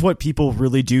 That is what people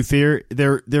really do fear.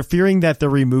 They're fearing that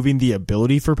they're removing the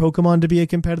ability for Pokemon to be a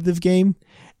competitive game,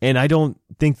 and I don't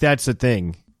think that's a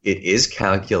thing. It is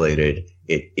calculated,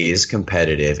 it is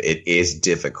competitive, it is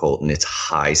difficult, and it's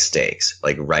high stakes.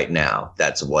 Like right now,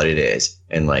 that's what it is.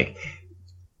 And like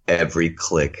every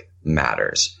click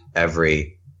matters.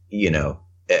 Every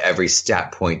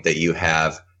stat point that you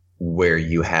have, where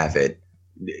you have it,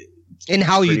 and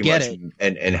how you get it,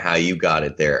 and how you got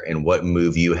it there, and what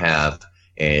move you have,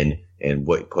 and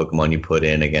what Pokemon you put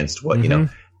in against what,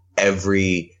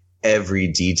 every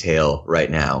detail right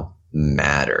now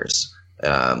matters.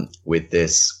 With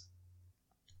this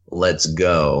Let's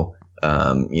Go,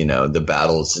 the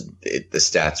battles, the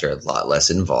stats are a lot less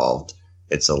involved.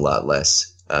 It's a lot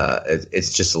less,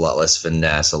 it's just a lot less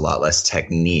finesse, a lot less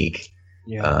technique.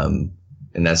 Yeah.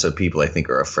 And that's what people, I think,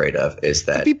 are afraid of, is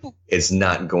that it's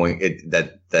not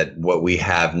that what we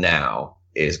have now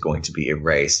is going to be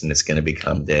erased, and it's going to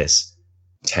become this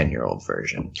 10-year-old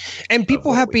version. And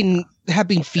people have been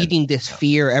feeding this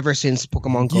fear ever since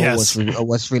Pokemon Go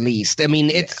was released.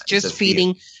 It's just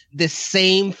feeding the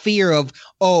same fear of,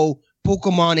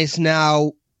 Pokemon is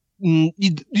now,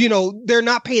 they're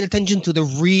not paying attention to the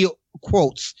real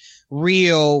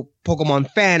Pokemon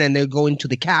fan and they're going to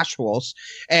the casuals,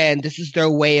 and this is their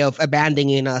way of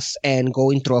abandoning us and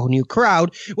going through a new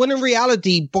crowd, when in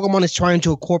reality Pokemon is trying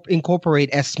to incorporate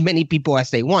as many people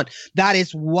as they want. That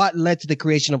is what led to the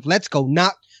creation of Let's Go,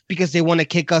 not because they want to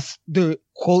kick us, the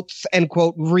quotes and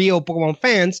quote real Pokemon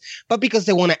fans, but because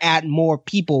they want to add more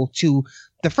people to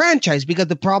the franchise. Because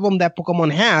the problem that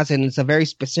Pokemon has, and it's a very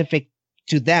specific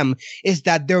to them, is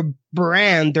that their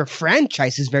brand, their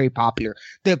franchise is very popular.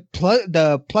 The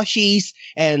plushies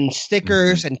and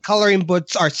stickers and coloring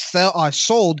books are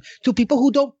sold to people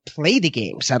who don't play the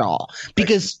games at all,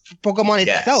 because Pokemon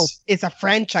itself is a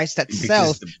franchise that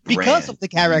sells because of the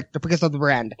character, because of the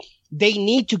brand. They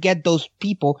need to get those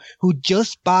people who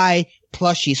just buy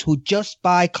plushies, who just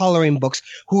buy coloring books,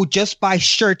 who just buy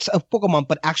shirts of Pokemon,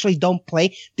 but actually don't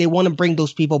play. They want to bring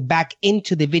those people back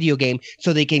into the video game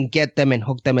so they can get them and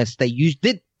hook them as they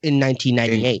did in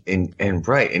 1998.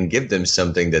 And give them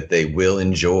something that they will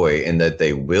enjoy and that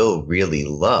they will really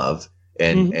love,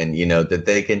 and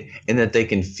that they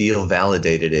can feel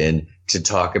validated in to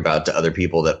talk about to other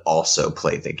people that also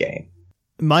play the game.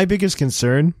 My biggest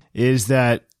concern is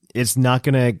that it's not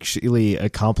going to actually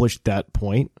accomplish that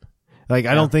point. Like,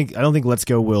 I don't think Let's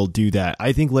Go will do that.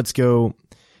 I think Let's Go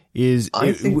is.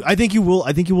 I think you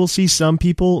will see some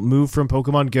people move from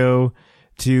Pokemon Go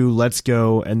to Let's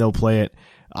Go and they'll play it.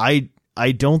 I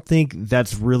don't think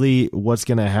that's really what's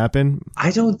going to happen.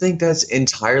 I don't think that's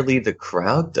entirely the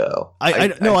crowd, though.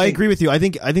 I agree with you. I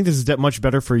think this is much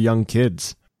better for young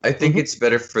kids. I think it's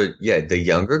better for the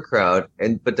younger crowd,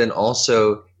 but then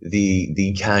also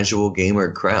the casual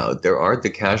gamer crowd. There are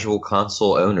the casual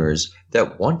console owners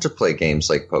that want to play games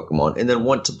like Pokemon and then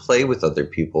want to play with other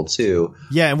people too.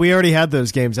 Yeah, and we already had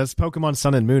those games. That's Pokemon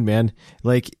Sun and Moon, man.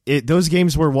 Like those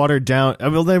games were watered down.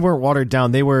 Well, they weren't watered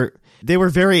down. They were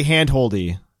very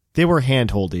handholdy. They were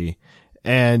handholdy,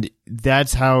 and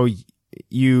that's how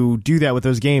you do that with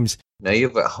those games. Now you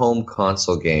have a home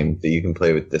console game that you can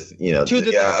play with a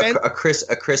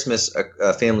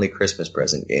family Christmas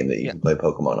present game that you can play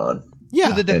Pokemon on.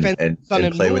 Yeah, and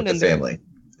play with the family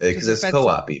because it's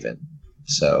co-op even.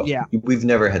 So we've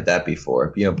never had that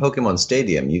before. Pokemon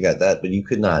Stadium, you got that, but you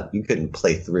couldn't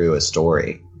play through a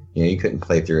story. You couldn't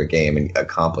play through a game and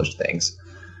accomplish things.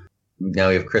 Now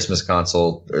we have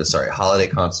holiday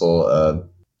console.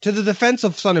 To the defense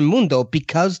of Sun and Moon, though,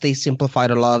 because they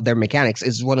simplified a lot of their mechanics,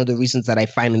 is one of the reasons that I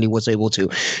finally was able to,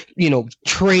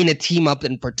 train a team up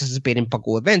and participate in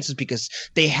Puckle events, is because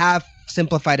they have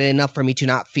simplified it enough for me to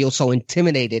not feel so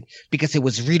intimidated, because it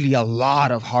was really a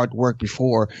lot of hard work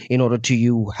before in order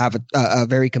to have a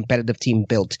very competitive team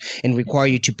built and require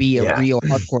you to be a real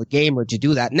hardcore gamer to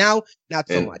do that. Now, not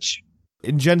so much.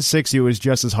 In Gen 6, it was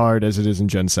just as hard as it is in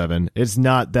Gen 7. It's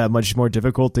not that much more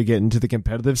difficult to get into the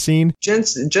competitive scene. Gen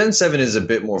 7 is a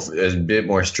bit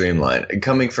more streamlined.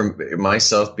 Coming from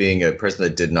myself being a person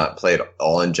that did not play it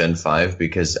all in Gen 5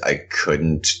 because I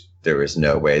couldn't. There was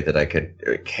no way that I could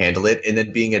handle it. And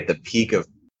then being at the peak of...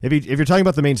 If you're talking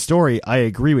about the main story, I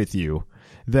agree with you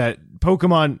that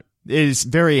Pokemon is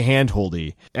very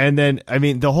handholdy. And then,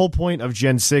 the whole point of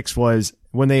Gen 6 was...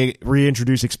 when they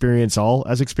reintroduce Experience All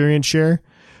as experience share,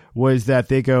 was that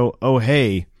they go, oh,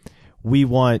 hey, we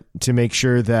want to make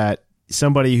sure that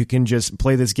somebody who can just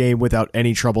play this game without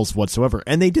any troubles whatsoever.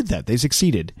 And they did that. They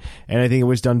succeeded. And I think it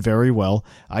was done very well.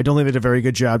 I don't think they did a very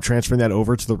good job transferring that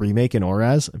over to the remake in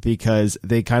ORAS, because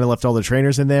they kind of left all the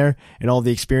trainers in there and all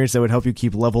the experience that would help you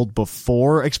keep leveled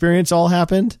before Experience All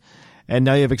happened. And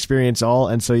now you have Experience All,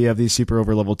 and so you have these super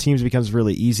over-level teams. It becomes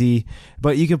really easy.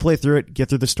 But you can play through it, get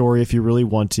through the story if you really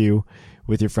want to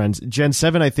with your friends. Gen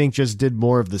 7, I think, just did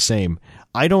more of the same.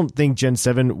 I don't think Gen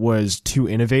 7 was too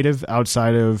innovative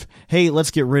outside of, hey,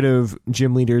 let's get rid of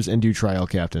gym leaders and do trial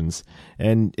captains.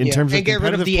 And in terms of get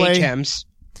rid of the play, HMs.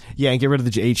 Yeah, and get rid of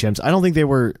the HMs. I don't think they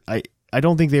were... I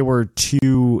don't think they were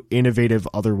too innovative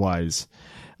otherwise.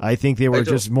 I think they were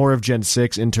just more of Gen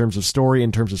 6 in terms of story,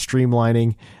 in terms of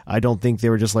streamlining. I don't think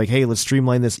they were just like, hey, let's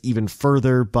streamline this even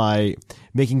further by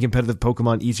making competitive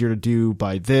Pokemon easier to do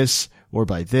by this or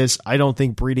by this. I don't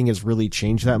think breeding has really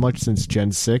changed that much since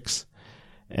Gen 6.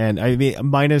 And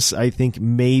minus, I think,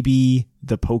 maybe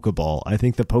the Pokeball. I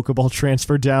think the Pokeball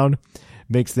transfer down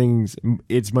makes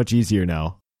it's much easier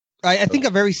now. I think a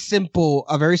very simple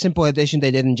addition they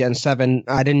did in Gen 7.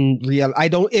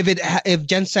 If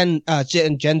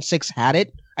Gen 6 had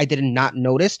it, I did not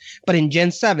notice. But in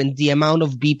Gen 7, the amount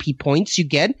of BP points you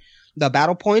get, the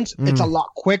battle points, it's a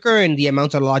lot quicker and the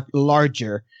amounts are a lot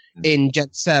larger. in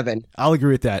Gen 7. I'll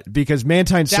agree with that because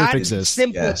Mantine Surf That exists.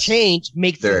 simple change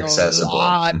makes They're it accessible. a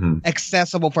lot Mhm.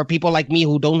 accessible for people like me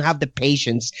who don't have the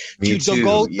patience Me to too,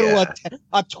 go through yeah.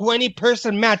 a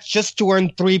 20-person match just to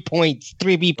earn 3 points,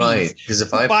 3 BPs. Right, because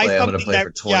if I Buy play, I'm going to something play for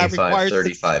that, yeah, 25, requires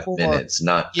 35 64. minutes,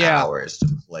 not Yeah. hours to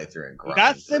play through and grind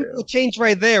That through. simple change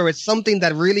right there is something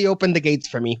that really opened the gates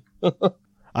for me.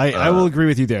 I will agree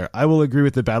with you there. I will agree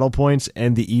with the battle points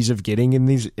and the ease of getting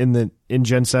in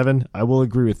Gen 7. I will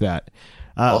agree with that.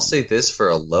 I'll say this for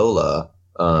Alola,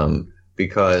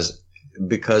 because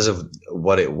of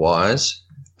what it was,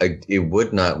 it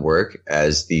would not work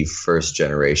as the first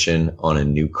generation on a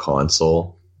new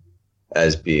console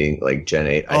as being like Gen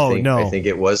 8. I think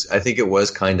it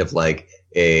was kind of like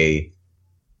a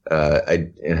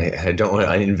I don't want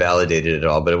to invalidate it at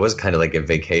all, but it was kind of like a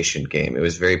vacation game. It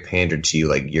was very pandered to you.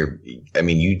 Like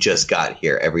you just got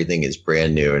here. Everything is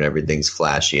brand new and everything's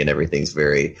flashy and everything's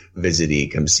very visity.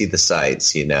 Come see the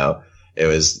sights, you know. It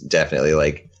was definitely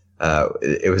like,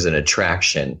 it was an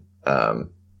attraction,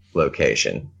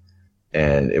 location.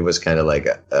 And it was kind of like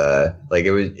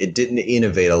it didn't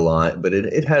innovate a lot, but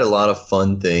it had a lot of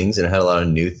fun things and it had a lot of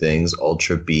new things,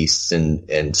 Ultra Beasts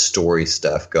and story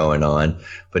stuff going on.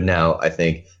 But now I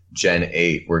think Gen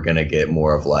 8, we're going to get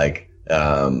more of like,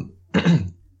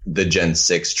 the Gen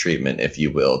 6 treatment, if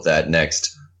you will, that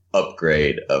next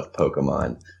upgrade of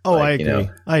Pokemon. Oh, Like, I agree. you know,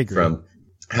 I agree. From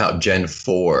how Gen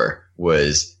 4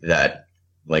 was that,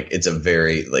 like, it's a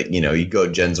very, like, you know, you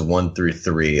go Gens 1 through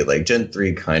 3, like Gen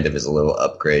 3 kind of is a little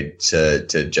upgrade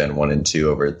to Gen 1 and 2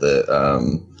 over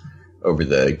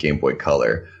the Game Boy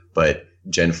Color. But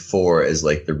Gen 4 is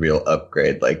like the real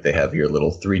upgrade. Like they have your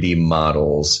little 3D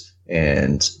models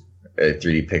and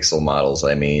 3D pixel models.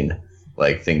 I mean,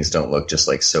 like things don't look just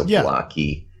like so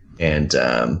blocky.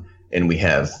 And we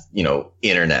have, you know,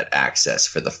 internet access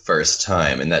for the first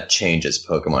time, and that changes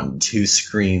Pokemon 2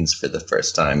 screens for the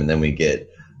first time. And then we get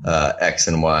X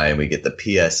and Y, and we get the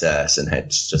PSS, and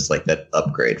it's just like that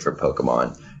upgrade for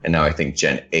Pokemon. And now I think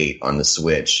Gen 8 on the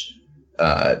Switch,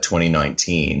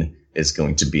 2019, is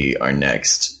going to be our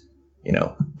next, you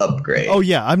know, upgrade. Oh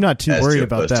yeah, I'm not too worried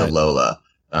about that. To Lola,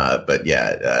 but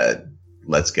yeah,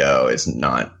 Let's Go is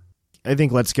not. I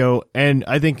think Let's Go, and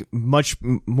I think much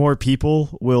more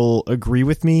people will agree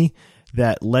with me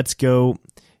that Let's Go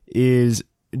is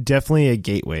definitely a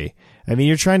gateway. I mean,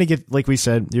 you're trying to get, like we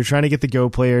said, you're trying to get the Go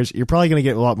players. You're probably going to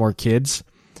get a lot more kids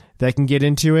that can get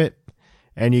into it.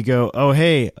 And you go, oh,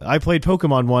 hey, I played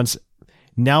Pokemon once.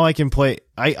 Now I can play.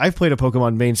 I've played a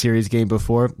Pokemon main series game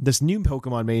before. This new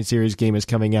Pokemon main series game is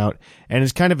coming out, and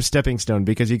it's kind of a stepping stone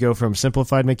because you go from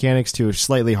simplified mechanics to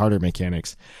slightly harder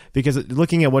mechanics. Because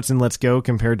looking at what's in Let's Go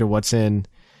compared to what's in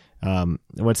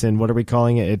what are we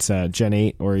calling it? It's Gen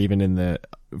 8 or even in the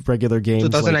regular games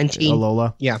 2019. like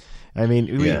Alola. Yeah. I mean,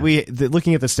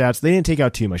 looking at the stats, they didn't take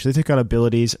out too much. They took out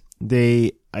abilities.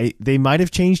 They might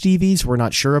have changed EVs. We're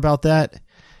not sure about that.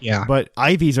 Yeah. But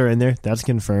IVs are in there. That's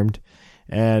confirmed.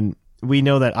 And we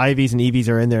know that IVs and EVs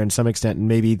are in there in some extent, and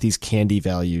maybe these candy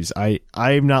values.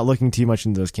 I'm not looking too much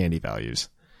into those candy values.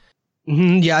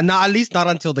 Yeah, at least not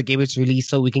until the game is released,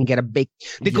 so we can get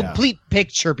complete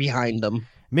picture behind them.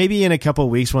 Maybe in a couple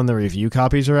of weeks when the review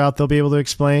copies are out, they'll be able to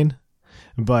explain.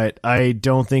 But I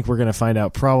don't think we're going to find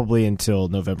out probably until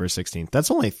November 16th.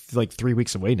 That's only like 3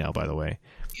 weeks away now, by the way.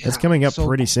 Yeah, it's coming up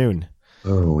pretty soon.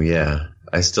 Oh, yeah.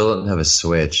 I still don't have a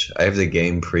Switch. I have the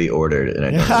game pre-ordered, and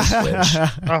I don't have a Switch.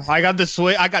 I got the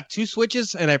Switch. I got 2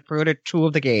 Switches, and I pre-ordered 2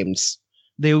 of the games.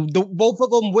 Both of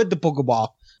them with the Pokeball.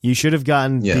 You should have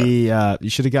gotten the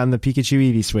Pikachu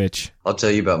Eevee Switch. I'll tell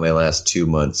you about my last 2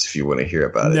 months if you want to hear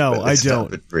about it. No, I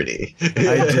don't. It's pretty.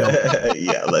 I don't.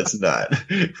 Yeah, let's not.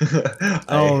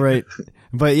 All right.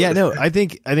 But yeah, no, I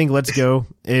think Let's Go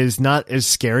is not as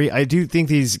scary. I do think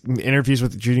these interviews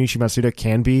with Junichi Masuda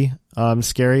can be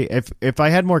scary. If I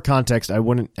had more context, I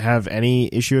wouldn't have any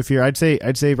issue with fear. I'd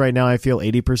say right now I feel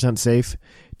 80% safe,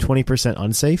 20%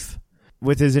 unsafe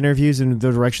with his interviews and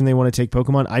the direction they want to take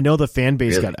Pokemon. I know the fan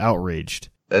base got outraged.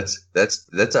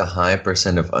 That's a high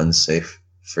percent of unsafe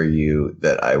for you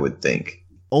that I would think.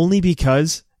 Only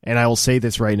because, and I will say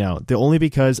this right now, only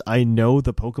because I know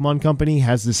the Pokemon Company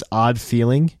has this odd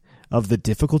feeling of the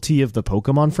difficulty of the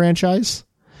Pokemon franchise.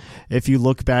 If you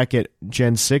look back at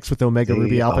Gen 6 with Omega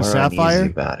Ruby Alpha Sapphire,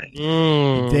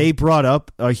 they brought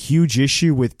up a huge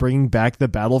issue with bringing back the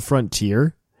Battle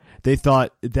Frontier. They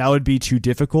thought that would be too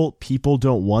difficult. People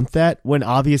don't want that, when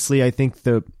obviously I think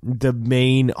the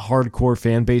main hardcore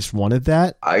fan base wanted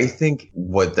that. I think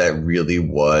what that really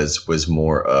was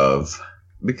more of,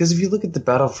 because if you look at the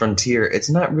Battle Frontier,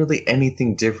 it's not really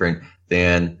anything different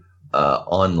than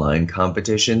online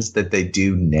competitions that they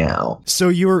do now. So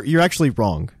you're actually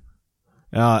wrong.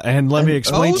 And let me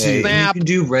explain to you. You can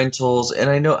do rentals, and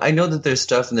I know that there's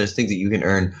stuff and there's things that you can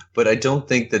earn, but I don't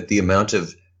think that the amount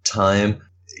of time,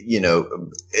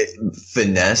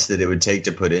 finesse that it would take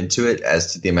to put into it,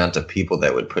 as to the amount of people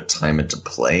that would put time into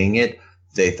playing it,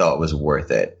 they thought was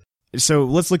worth it. So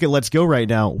let's look at Let's Go right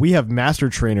now. We have master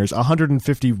trainers,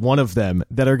 151 of them,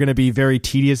 that are going to be very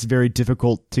tedious, very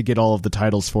difficult to get all of the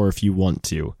titles for if you want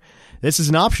to. This is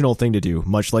an optional thing to do,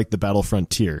 much like the Battlefront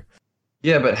tier.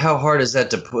 Yeah, but how hard is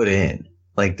that to put in?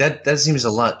 Like, that seems a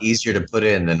lot easier to put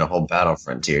in than a whole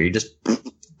Battlefront tier. You just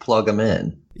plug them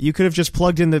in. You could have just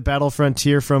plugged in the Battlefront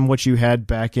tier from what you had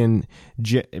back in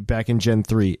Gen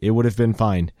 3. It would have been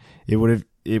fine. It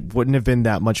wouldn't have been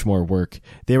that much more work.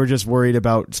 They were just worried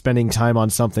about spending time on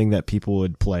something that people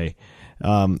would play,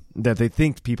 that they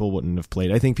think people wouldn't have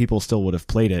played. I think people still would have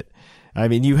played it. I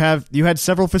mean, you had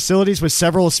several facilities with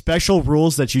several special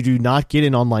rules that you do not get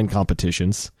in online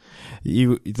competitions.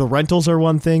 The rentals are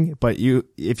one thing, but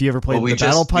if you ever played the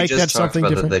Battle Pike, that's something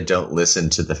different. That they don't listen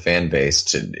to the fan base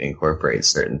to incorporate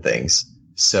certain things.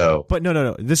 So, but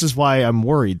no. This is why I'm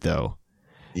worried, though.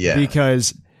 Yeah,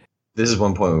 because this is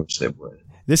one point in which they would.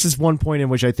 This is one point in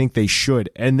which I think they should,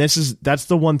 and that's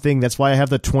the one thing. That's why I have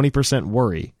the 20%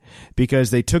 worry,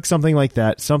 because they took something like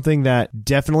that, something that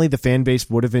definitely the fan base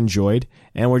would have enjoyed,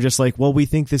 and we're just like, well, we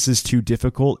think this is too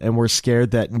difficult, and we're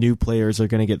scared that new players are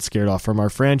going to get scared off from our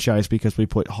franchise because we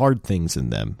put hard things in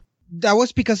them. That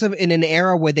was because of in an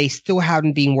era where they still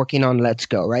hadn't been working on Let's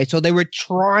Go, right? So they were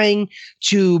trying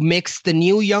to mix the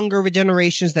new younger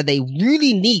generations that they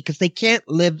really need, because they can't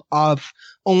live off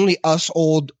only us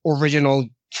old original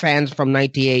fans from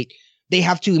 98. They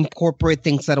have to incorporate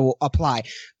things that will apply.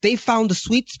 They found the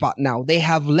sweet spot now. They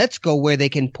have Let's Go, where they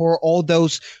can pour all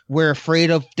those, we're afraid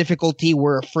of difficulty,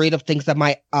 we're afraid of things that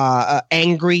might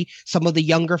angry some of the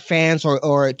younger fans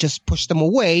or just push them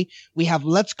away. We have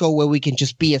Let's Go, where we can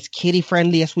just be as kiddie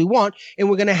friendly as we want, and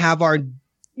we're going to have our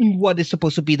what is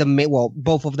supposed to be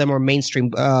both of them are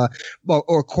mainstream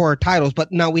or core titles,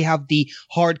 but now we have the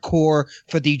hardcore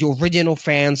for the original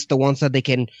fans, the ones that they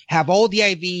can have all the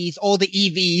IVs, all the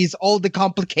EVs, all the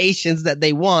complications that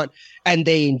they want and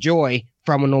they enjoy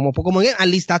from a normal Pokemon game. At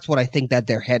least that's what I think that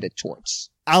they're headed towards.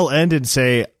 I'll end and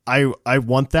say I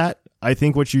want that. I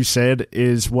think what you said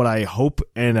is what I hope,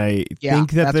 and I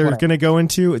think that they're going to go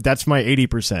into. That's my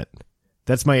 80%.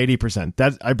 That's my 80%.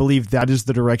 That I believe that is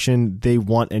the direction they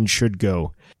want and should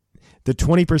go. The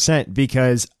 20%,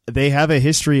 because they have a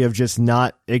history of just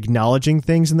not acknowledging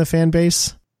things in the fan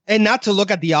base. And not to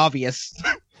look at the obvious.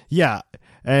 Yeah.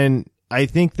 And I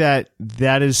think that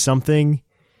is something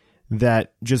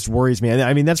that just worries me.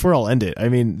 I mean, that's where I'll end it. I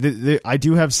mean, I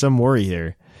do have some worry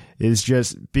here. Is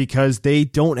just because they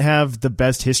don't have the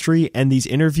best history, and these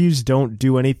interviews don't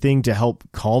do anything to help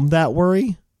calm that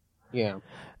worry. Yeah.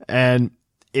 And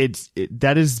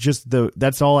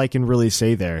that's all I can really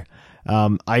say there.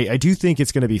 I do think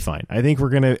it's going to be fine. I think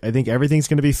everything's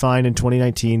going to be fine in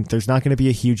 2019. There's not going to be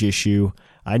a huge issue.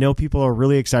 I know people are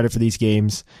really excited for these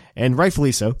games, and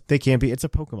rightfully so. They can be. It's a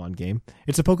Pokemon game.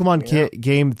 It's a Pokemon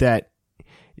game that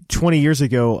 20 years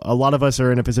ago, a lot of us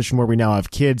are in a position where we now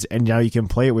have kids, and now you can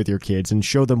play it with your kids and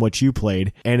show them what you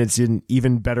played, and it's in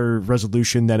even better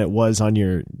resolution than it was on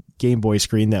your Game Boy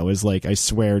screen that was like, I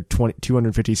swear,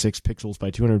 256 pixels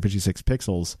by 256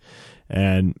 pixels,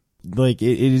 and like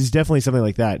it is definitely something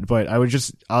like that. But I'll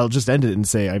just end it and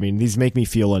say, I mean, these make me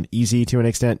feel uneasy to an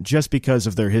extent, just because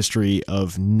of their history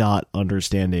of not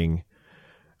understanding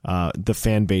the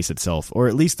fan base itself, or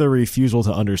at least their refusal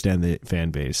to understand the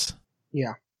fan base.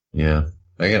 Yeah,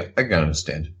 I can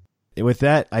understand. With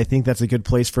that, I think that's a good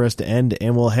place for us to end,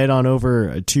 and we'll head on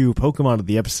over to Pokemon of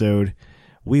the episode.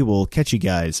 We will catch you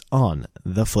guys on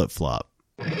the flip-flop.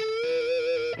 Poke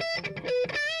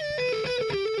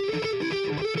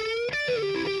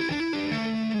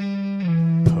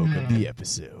of the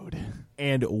episode.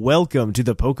 And welcome to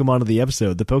the Pokemon of the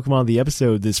episode. The Pokemon of the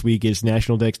episode this week is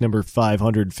National Dex number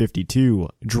 552,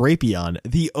 Drapion,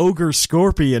 the Ogre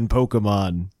Scorpion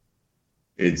Pokemon.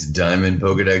 Its Diamond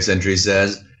Pokedex entry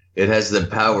says, it has the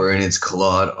power in its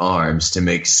clawed arms to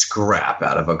make scrap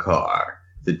out of a car.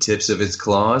 The tips of its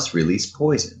claws release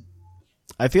poison.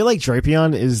 I feel like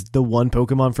Drapion is the one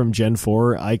Pokemon from Gen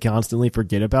 4 I constantly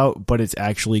forget about, but it's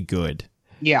actually good.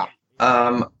 Yeah.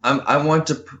 I want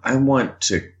to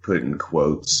put in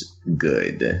quotes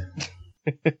good.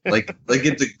 like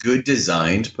it's a good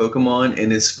designed Pokemon,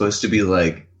 and it's supposed to be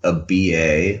like a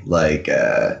BA, like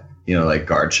like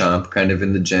Garchomp kind of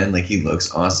in the gen. Like, he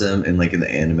looks awesome, and like in the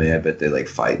anime, I bet they like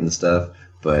fight and stuff.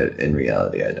 But in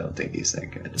reality, I don't think he's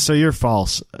that good. So you're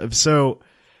false. So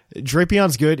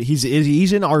Drapion's good.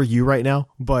 He's in RU right now,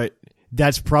 but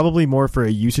that's probably more for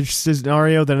a usage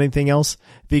scenario than anything else,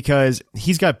 because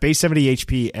he's got base 70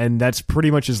 HP, and that's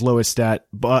pretty much his lowest stat,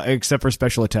 except for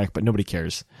special attack, but nobody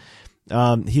cares.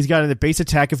 He's got a base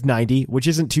attack of 90, which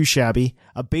isn't too shabby,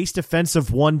 a base defense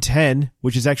of 110,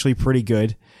 which is actually pretty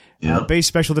good, base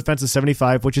special defense of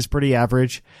 75, which is pretty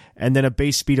average, and then a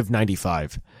base speed of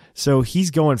 95. So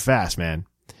he's going fast, man.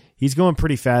 He's going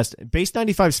pretty fast. Base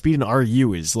 95 speed in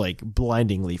RU is like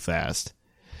blindingly fast.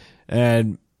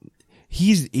 And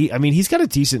he's got a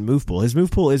decent move pool. His move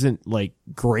pool isn't like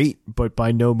great, but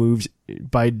by no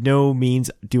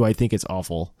means do I think it's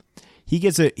awful. He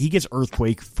gets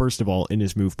Earthquake first of all in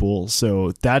his move pool,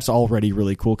 so that's already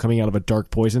really cool coming out of a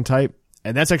dark poison type,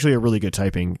 and that's actually a really good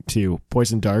typing too.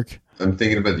 Poison dark. I'm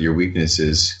thinking about your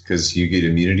weaknesses, because you get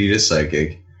immunity to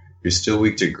psychic, you're still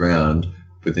weak to ground,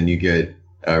 but then you get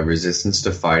resistance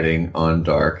to fighting on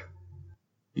dark.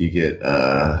 You get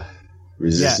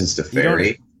resistance to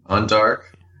fairy on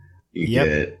dark. You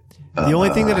get the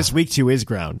only thing that it's weak to is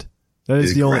ground. That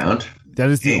is the ground? That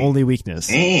is the only weakness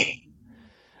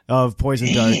of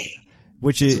poison dark,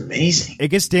 which is amazing. It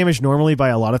gets damaged normally by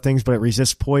a lot of things, but it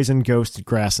resists poison, ghost,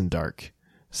 grass, and dark.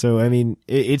 So I mean,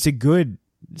 it's a good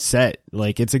set.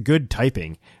 Like, it's a good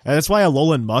typing. And that's why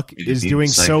Alolan Muck is doing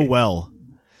so well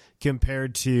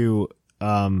compared to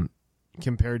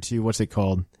what's it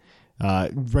called?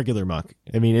 Regular Muck.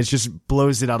 I mean, it just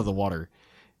blows it out of the water.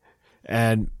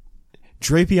 And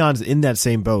Drapion's in that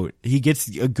same boat. He gets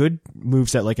a good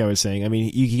moveset, like I was saying. I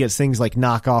mean, he gets things like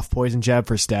knock off, poison jab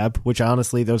for stab, which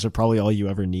honestly, those are probably all you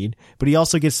ever need. But he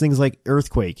also gets things like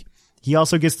Earthquake. He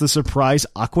also gets the surprise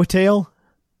Aqua Tail,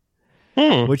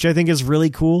 which I think is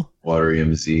really cool. Water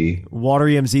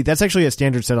EMZ. That's actually a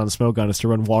standard set on Smogon, is to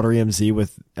run Water EMZ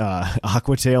with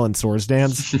Aqua Tail and Swords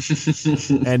Dance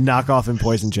and knock off and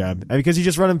poison jab. And because you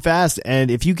just run him fast, and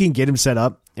if you can get him set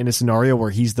up in a scenario where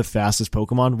he's the fastest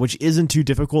Pokemon, which isn't too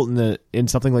difficult in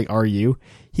something like RU,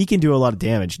 he can do a lot of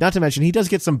damage. Not to mention, he does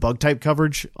get some bug type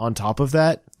coverage on top of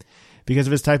that because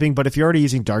of his typing, but if you're already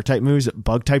using dark type moves,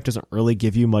 bug type doesn't really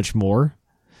give you much more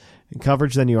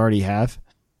coverage than you already have.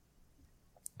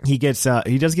 He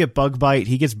does get Bug Bite.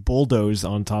 He gets Bulldoze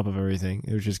on top of everything,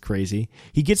 which is crazy.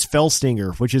 He gets Fell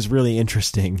Stinger, which is really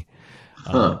interesting.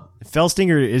 Fell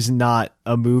Stinger is not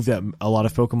a move that a lot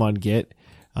of Pokemon get.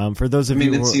 For those of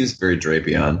you, it seems very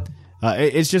Drapion.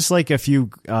 It's just like a few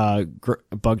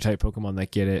bug type Pokemon that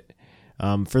get it.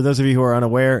 For those of you who are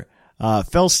unaware,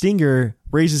 Fell Stinger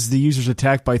raises the user's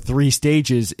attack by 3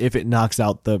 stages if it knocks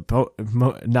out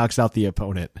the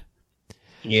opponent.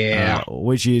 Yeah,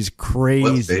 which is crazy.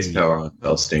 What's base power on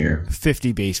Fell Stinger?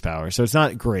 50 base power, so it's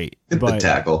not great. But the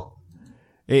tackle.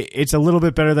 It's a little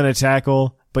bit better than a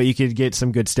tackle, but you could get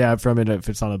some good stab from it if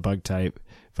it's on a bug type.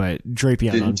 But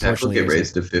Drapion, didn't unfortunately, tackle get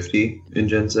raised to 50 in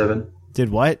Gen 7?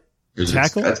 Did what?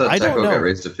 Tackle? I thought I tackle don't know. got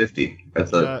raised to 50. I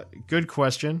thought. Good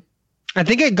question. I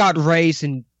think it got raised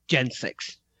in Gen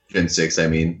 6. Gen 6, I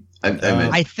mean. I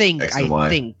meant I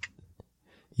think.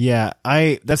 Yeah,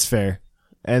 that's fair.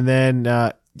 And then,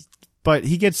 but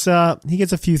he gets a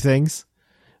few things.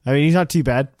 I mean, he's not too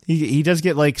bad. He does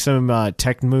get like some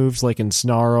tech moves, like in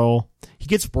Snarl. He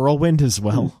gets Whirlwind as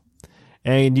well,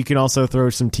 and you can also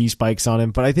throw some T-Spikes on him.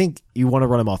 But I think you want to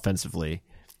run him offensively.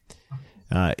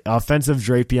 Offensive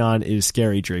Drapion is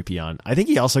scary Drapion. I think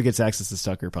he also gets access to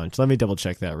Sucker Punch. Let me double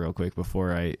check that real quick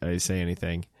before I say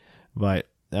anything. But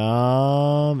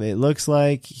it looks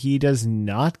like he does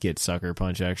not get Sucker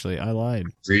Punch, actually. I lied.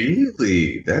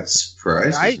 Really? That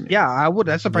surprises me.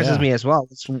 That surprises me as well.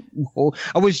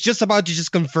 I was just about to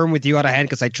just confirm with you out of hand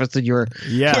because I trusted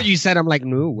what you said. I'm like,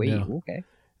 no, wait, okay.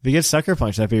 If he gets Sucker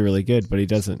Punch, that'd be really good, but he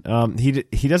doesn't.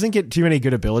 He doesn't get too many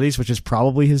good abilities, which is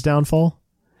probably his downfall.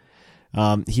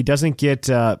 He doesn't get,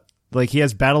 he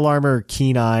has Battle Armor,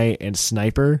 Keen Eye, and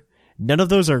Sniper. None of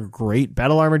those are great.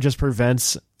 Battle Armor just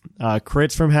prevents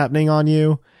crits from happening on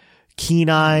you. Keen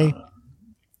Eye,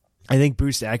 I think,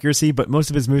 boosts accuracy, but most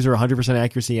of his moves are 100%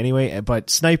 accuracy anyway. But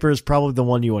Sniper is probably the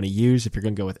one you want to use if you're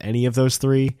going to go with any of those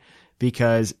 3,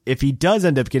 because if he does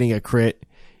end up getting a crit,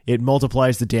 it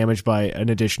multiplies the damage by an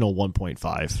additional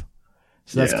 1.5.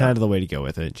 So that's kind of the way to go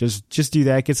with it. Just do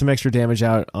that. Get some extra damage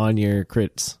out on your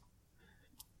crits.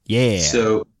 Yeah.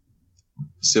 So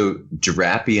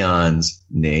Drapion's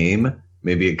name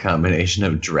may be a combination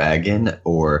of dragon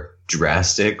or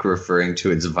drastic, referring to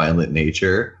its violent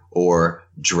nature, or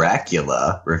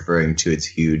Dracula, referring to its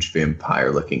huge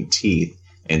vampire-looking teeth,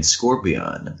 and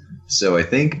Scorpion. So I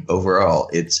think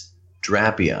overall it's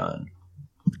Drapion.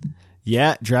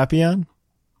 Yeah, Drapion?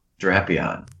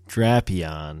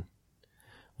 Drapion.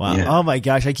 Wow. Yeah. Oh my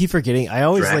gosh, I keep forgetting. I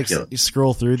always Dracula.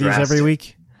 scroll through these every Drastic.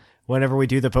 week whenever we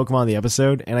do the Pokemon the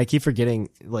episode, and I keep forgetting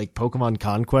like Pokemon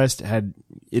Conquest had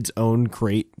its own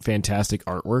great, fantastic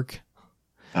artwork.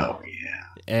 Oh, yeah.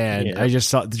 And I just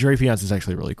saw the Drapion's is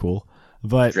actually really cool.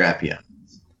 But Drapion.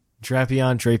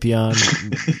 Drapion,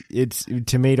 it's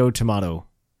tomato.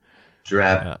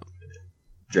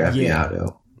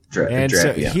 Drapiato. And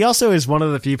so he also is one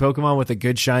of the few Pokemon with a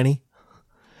good shiny.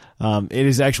 It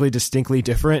is actually distinctly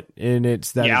different, and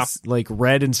it's like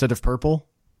red instead of purple.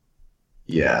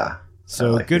 Yeah.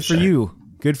 So like good the for shiny. you.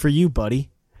 Good for you,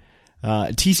 buddy.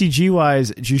 TCG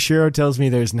wise, Jushiro tells me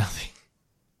there's nothing.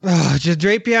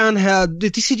 Drapion,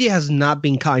 the TCG has not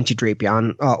been kind to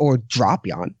Drapion or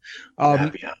Drapion.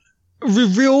 Drapion.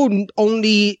 Real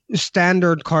only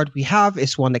standard card we have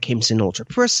is one that came in Ultra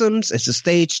Prisms. It's a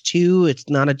stage 2. It's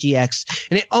not a GX,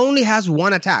 and it only has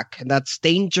one attack, and that's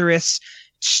Dangerous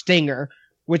Stinger,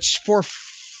 which for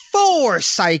 4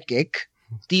 Psychic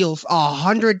deals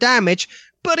 100 damage.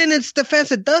 But in its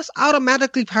defense, it does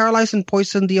automatically paralyze and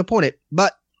poison the opponent.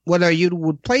 But whether you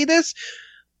would play this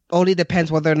only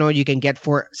depends whether or not you can get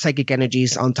 4 Psychic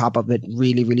Energies on top of it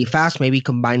really, really fast. Maybe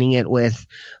combining it with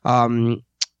Lunala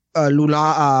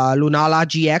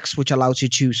GX, which allows you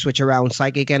to switch around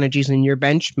Psychic Energies in your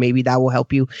bench. Maybe that will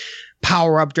help you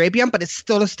power up Drapion, but it's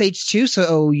still a stage 2,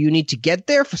 so you need to get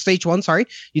there for stage 1. Sorry,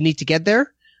 you need to get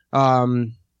there. So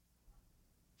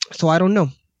I don't know.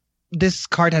 This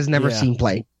card has never seen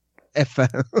play.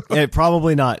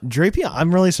 Probably not. Drapion,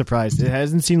 I'm really surprised. It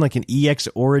hasn't seen like an EX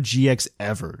or a GX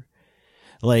ever.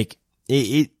 Like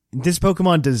this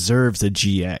Pokemon deserves a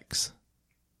GX.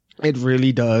 It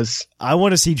really does. I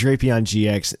want to see Drapion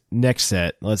GX next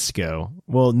set. Let's go.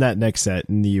 Well, not next set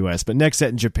in the US, but next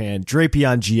set in Japan.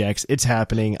 Drapion GX. It's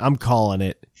happening. I'm calling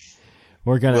it.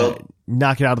 We're going to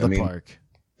knock it out of the park.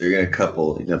 They're going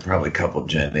to probably couple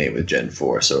Gen 8 with Gen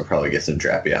 4, so we'll probably get some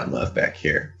Drapion love back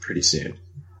here pretty soon.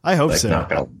 I hope so. Not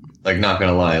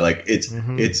gonna lie. Like it's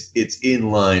in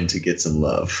line to get some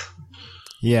love.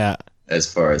 Yeah. As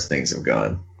far as things have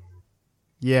gone.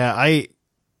 Yeah,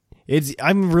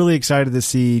 I'm really excited to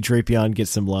see Drapion get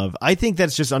some love. I think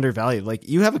that's just undervalued. Like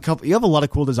you have a lot of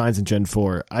cool designs in Gen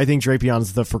 4. I think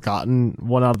Drapion's the forgotten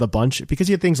one out of the bunch because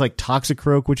you have things like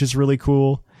Toxicroak, which is really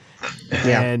cool.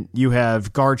 Yeah. And you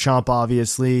have Garchomp,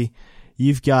 obviously.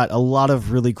 You've got a lot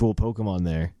of really cool Pokemon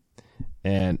there.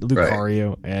 And Lucario.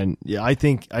 Right. And yeah, I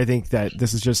think that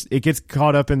this is just, it gets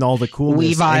caught up in all the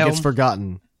coolness Weavile. and gets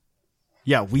forgotten.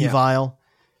 Yeah, Weavile.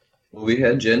 Well, we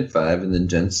had Gen 5 and then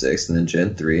Gen 6 and then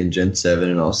Gen 3 and Gen 7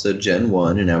 and also Gen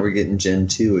 1 and now we're getting Gen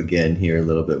 2 again here a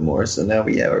little bit more. So now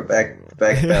we're back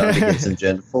bound to get some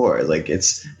Gen 4. Like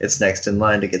it's next in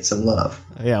line to get some love.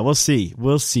 Yeah, we'll see.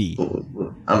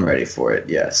 I'm ready for it.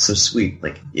 Yeah, so sweet.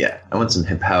 Like, yeah, I want some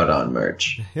Hippowdon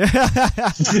merch.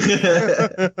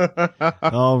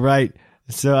 All right.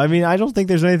 So, I mean, I don't think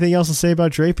there's anything else to say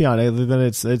about Drapion other than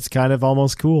it's kind of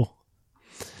almost cool.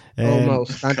 And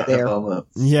almost, not there. Almost.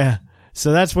 Yeah.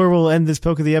 So that's where we'll end this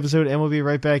poke of the episode, and we'll be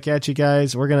right back at you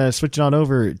guys. We're going to switch it on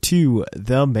over to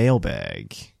the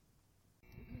mailbag.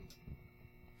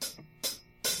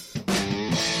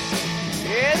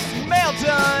 It's mail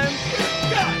time!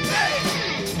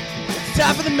 It's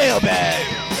time for the mailbag!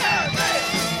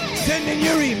 Send in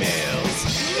your emails!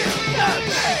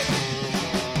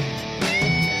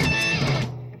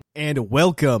 And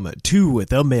welcome to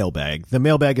the mailbag. The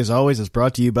mailbag, as always, is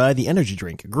brought to you by the energy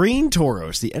drink Green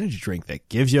Tauros, the energy drink that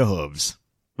gives you hooves.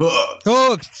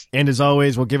 Hooves! And as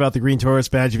always, we'll give out the Green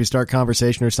Tauros badge if you start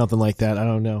conversation or something like that. I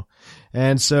don't know.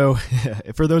 And so,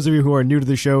 for those of you who are new to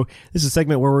the show, this is a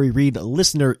segment where we read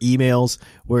listener emails,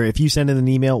 where if you send in an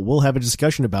email, we'll have a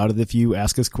discussion about it if you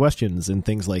ask us questions and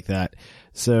things like that.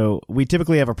 So, we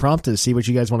typically have a prompt to see what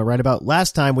you guys want to write about.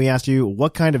 Last time, we asked you,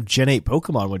 what kind of Gen 8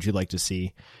 Pokemon would you like to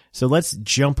see? So, let's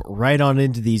jump right on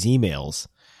into these emails.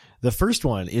 The first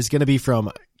one is going to be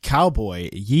from Cowboy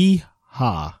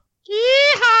Yeehaw.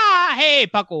 Yeehaw! Hey,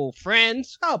 Puckle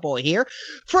friends, Cowboy here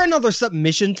for another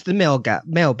submission to the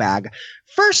mailbag.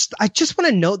 First, I just want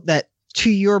to note that to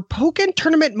your Pokken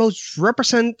tournament most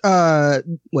represent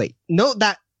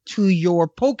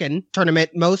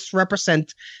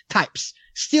types.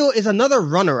 Steel is another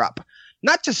runner-up.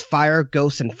 Not just fire,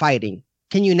 ghost, and fighting.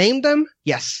 Can you name them?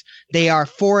 Yes, they are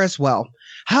 4 as well.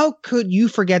 How could you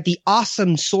forget the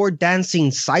awesome sword dancing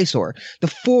Scizor? The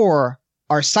 4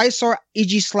 are Scizor,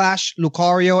 Aegislash,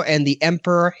 Lucario, and the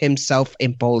Emperor himself,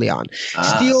 Empoleon.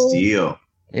 Steel.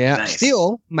 Yeah, Nice.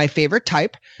 still my favorite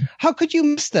type. How could you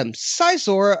miss them?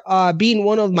 Scizor being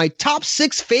one of my top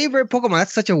 6 favorite Pokemon.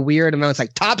 That's such a weird amount. It's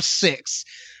like top 6.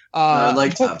 I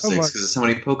like top 6 Pokemon. because there's so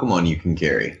many Pokemon you can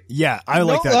carry. Yeah, I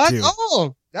like that too.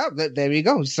 Oh, there you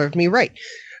go. Served me right.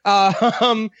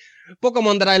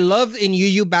 Pokemon that I loved in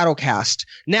UU Battlecast.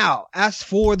 Now, as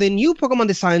for the new Pokemon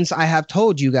designs, I have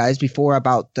told you guys before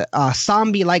about the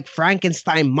zombie-like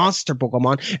Frankenstein monster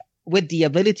Pokemon with the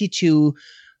ability to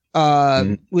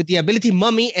with the ability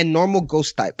Mummy and normal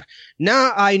Ghost type.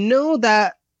 Now, I know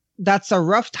that that's a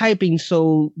rough typing,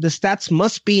 so the stats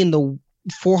must be in the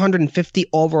 450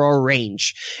 overall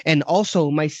range. And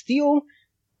also, my Steel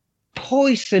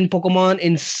Poison Pokemon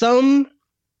in some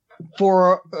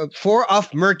four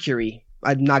of Mercury.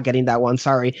 I'm not getting that one,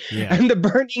 sorry. Yeah. And the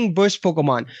Burning Bush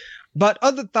Pokemon. But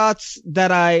other thoughts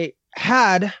that I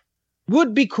had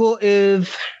would be cool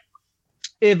if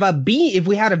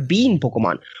we had a bean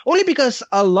Pokemon. Only because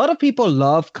a lot of people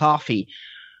love coffee.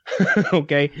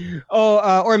 Okay.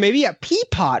 Or maybe a pea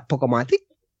pod Pokemon. I think,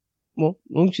 well,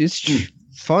 it's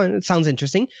fun. It sounds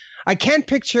interesting. I can't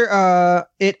picture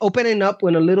it opening up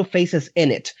when a little face is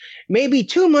in it. Maybe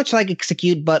too much like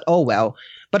Execute, but oh well.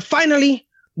 But finally,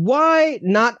 why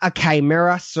not a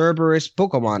Chimera Cerberus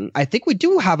Pokemon? I think we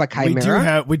do have a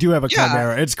Chimera. We do have a Yeah.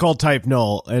 Chimera. It's called Type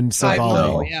Null and Type Savali.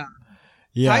 Null,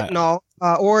 yeah. Type Null.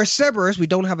 Or Cerberus. We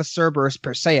don't have a Cerberus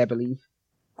per se, I believe.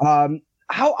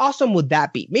 How awesome would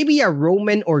that be? Maybe a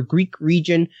Roman or Greek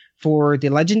region for the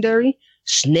legendary?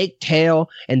 Snake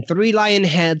tail and 3 lion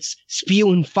heads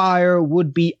spewing fire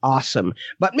would be awesome.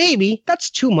 But maybe that's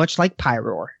too much like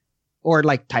Pyroar or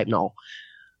like Type Null.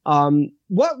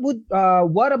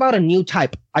 What about a new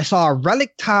type? I saw a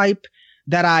relic type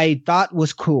that I thought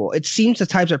was cool. It seems the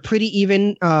types are pretty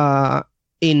even but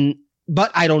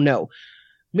I don't know.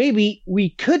 Maybe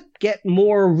we could get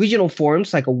more regional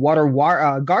forms like a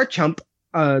Garchomp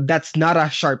that's not a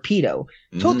Sharpedo.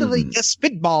 Totally just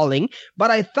spitballing,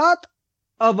 but I thought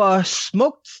of a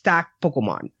Smokestack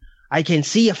Pokemon. I can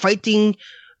see it fighting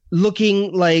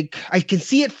looking like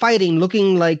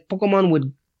Pokemon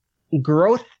with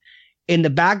growth in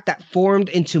the back that formed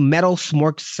into metal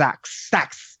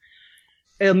stacks.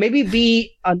 It'll maybe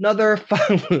be another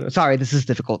sorry, this is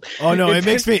difficult. Oh no, it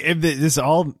makes me this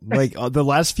all like the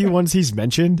last few ones he's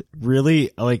mentioned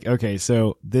really like okay,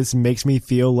 so this makes me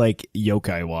feel like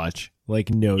Yokai Watch.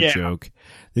 Like no joke.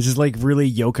 This is like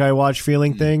really Yokai Watch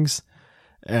feeling things.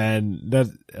 And that,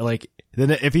 like,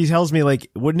 then if he tells me, like,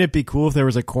 wouldn't it be cool if there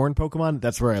was a corn Pokemon?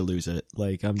 That's where I lose it.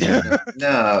 Like, I'm No,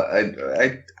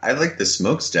 I like the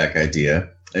smokestack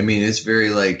idea. I mean, it's very,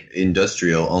 like,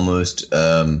 industrial, almost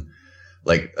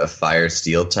like a fire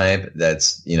steel type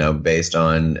that's, based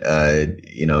on,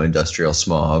 industrial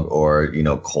smog or,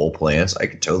 coal plants. I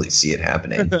could totally see it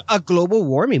happening. A global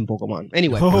warming Pokemon.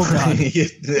 Anyway. oh god.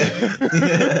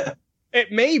 It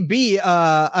may be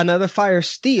another fire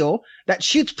steel that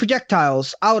shoots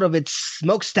projectiles out of its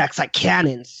smokestacks like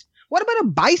cannons. What about a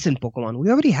bison Pokemon? We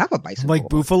already have a bison Like Pokemon.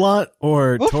 Buffalot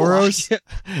or Tauros?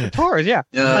 Tauros, yeah.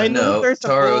 No, there's a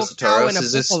bull cow Tauros and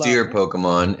is a buffalo. steer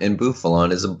Pokemon, and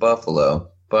Buffalon is a buffalo.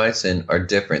 Bison are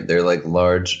different. They're like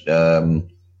large. They're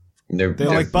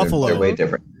like buffalo. They're way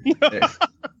different. All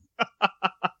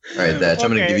right, Thatch, I'm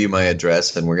going to give you my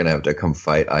address, and we're going to have to come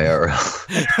fight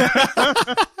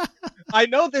IRL. I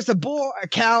know there's a bull, a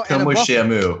cow, Come and a with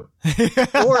buffalo.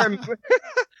 Shamu.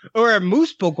 or a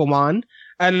moose Pokemon,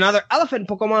 and another elephant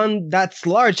Pokemon that's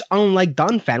large, unlike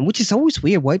Donphan, which is always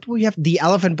weird. Why do we have the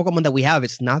elephant Pokemon that we have?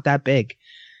 It's not that big.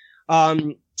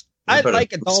 I'd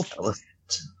like a dolphin. Elephant?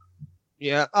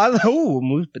 Yeah.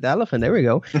 Moose, but the elephant. There we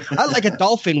go. I like a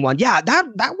dolphin one. Yeah,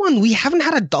 that one. We haven't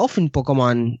had a dolphin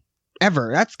Pokemon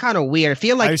ever. That's kind of weird. I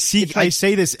feel like I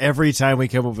say this every time we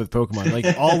come up with Pokemon.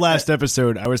 Like all last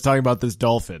episode, I was talking about this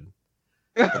dolphin.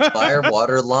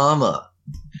 Firewater llama.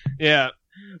 Yeah.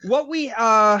 What we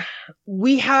have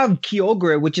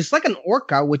Kyogre, which is like an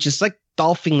orca, which is like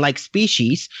dolphin-like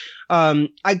species.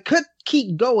 I could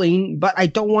keep going, but I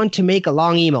don't want to make a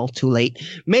long email too late.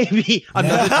 Maybe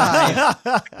another time.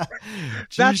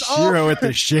 That's Shiro all. with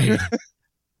the shade.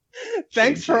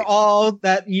 Thanks for all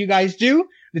that you guys do.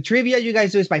 The trivia you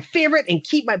guys do is my favorite, and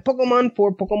keep my Pokemon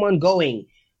for Pokemon going.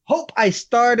 Hope I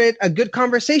started a good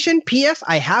conversation. P.S.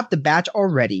 I have the badge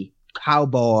already.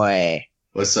 Cowboy.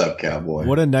 What's up, cowboy?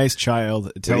 What a nice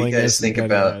child telling you guys us think that he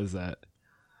about- has that.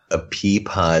 A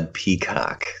Peapod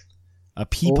peacock. A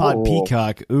Peapod Oh.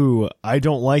 peacock. Ooh, I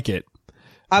don't like it.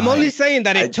 I'm only saying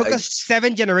that it I- took I- us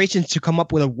 7 generations to come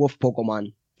up with a wolf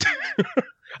Pokemon.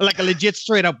 Like a legit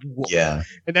straight up wolf. Yeah.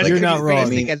 And then You're you not can wrong. I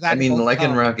think mean, as that goes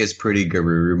Lycanroc is pretty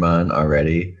Garurumon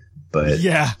already, But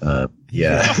yeah. Like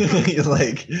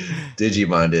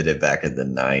Digimon did it back in the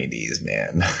 90s,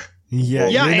 man. Yeah,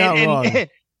 you're not wrong.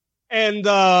 And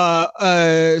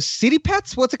City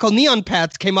Pets, what's it called? Neon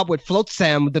Pets came up with Float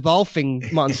Sam, the golfing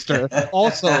monster.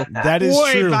 Also, that is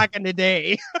way true. back in the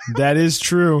day. That is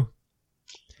true.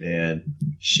 Man,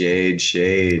 shade.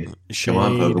 Come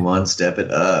on, Pokemon, step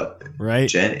it up. Right.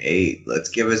 Gen 8, let's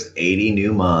give us 80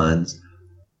 new Mons.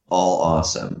 All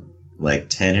awesome. Like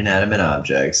 10 inanimate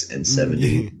objects and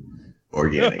 70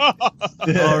 organic.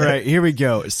 All right, here we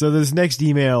go. So this next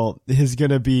email is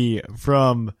going to be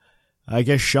from, I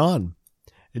guess, Sean.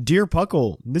 Dear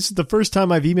Puckle, this is the first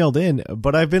time I've emailed in,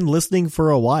 but I've been listening for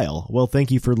a while. Well,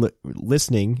 thank you for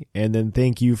listening, and then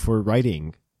thank you for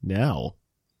writing now.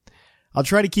 I'll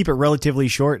try to keep it relatively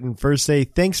short and first say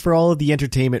thanks for all of the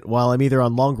entertainment while I'm either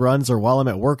on long runs or while I'm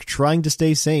at work trying to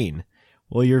stay sane.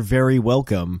 Well, you're very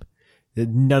welcome.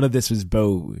 None of this was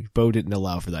Bo. Bo didn't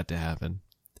allow for that to happen.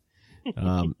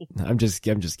 I'm just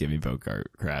giving Bo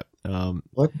crap.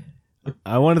 What?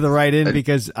 I wanted to write in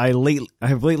because I've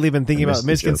lately been thinking about the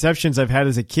misconceptions I've had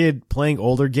as a kid playing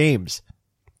older games.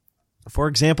 For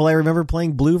example, I remember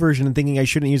playing Blue version and thinking I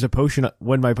shouldn't use a potion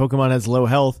when my Pokemon has low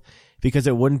health because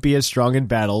it wouldn't be as strong in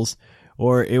battles,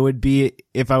 or it would be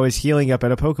if I was healing up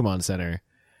at a Pokemon Center.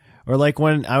 Or like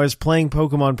when I was playing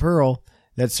Pokemon Pearl,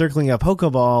 that circling a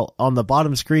Pokeball on the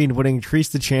bottom screen would increase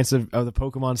the chance of the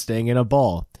Pokemon staying in a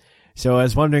ball. So I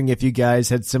was wondering if you guys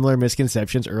had similar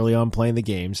misconceptions early on playing the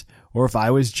games, or if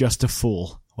I was just a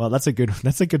fool. Well, that's a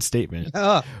good statement.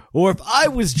 Or if I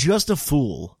was just a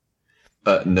fool.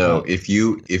 No, if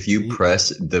you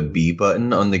press the B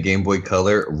button on the Game Boy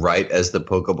Color right as the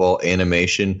Pokeball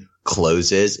animation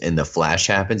closes and the flash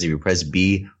happens, if you press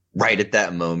B right at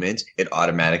that moment, it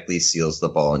automatically seals the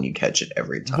ball and you catch it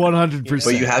every time. 100%.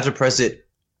 But you have to press it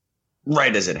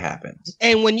right as it happens.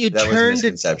 And when you that was a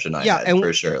misconception I had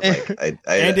for sure. Like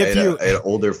I had an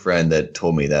older friend that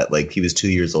told me that, like, he was 2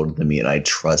 years older than me and I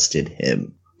trusted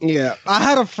him. Yeah, I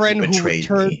had a friend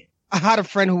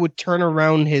who would turn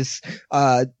around his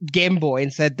Game Boy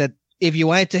and said that if you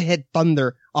wanted to hit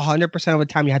Thunder, 100% of the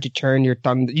time you had to turn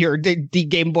the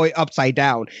Game Boy upside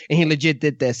down, and he legit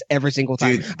did this every single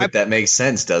time. Dude, but that makes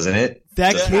sense, doesn't it?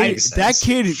 That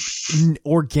kid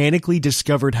organically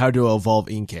discovered how to evolve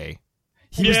Inkay.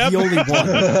 He was the only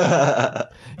one.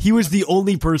 He was the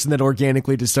only person that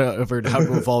organically discovered how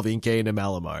to evolve Inkay into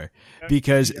Malamar,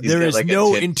 because there is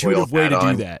no intuitive way to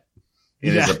do that.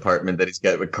 In his apartment that he's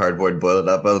got with cardboard boiled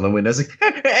up on the windows. Like,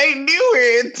 I knew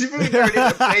it.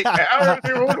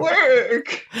 It would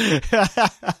work.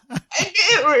 I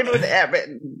knew it would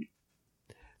happen.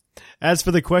 As for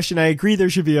the question, I agree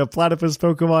there should be a platypus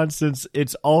Pokemon since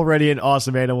it's already an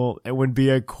awesome animal and would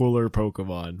be a cooler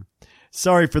Pokemon.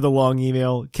 Sorry for the long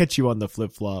email. Catch you on the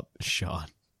flip-flop, Sean.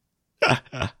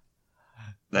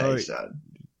 Nice, Sean.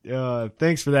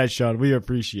 Thanks for that, Sean. We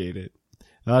appreciate it.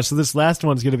 So this last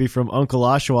one's going to be from Uncle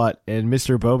Oshawott and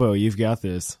Mr. Bobo. You've got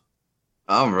this.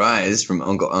 All right. This is from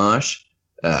Uncle Osh.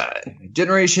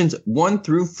 Generations 1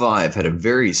 through 5 had a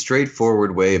very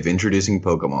straightforward way of introducing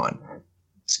Pokemon.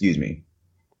 Excuse me.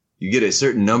 You get a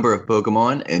certain number of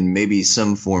Pokemon and maybe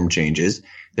some form changes,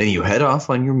 then you head off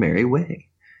on your merry way.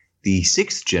 The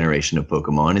 6th generation of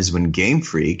Pokemon is when Game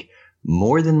Freak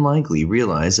more than likely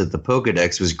realized that the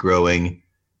Pokedex was growing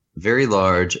very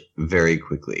large very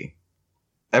quickly.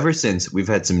 Ever since, we've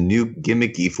had some new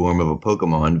gimmicky form of a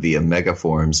Pokemon via Mega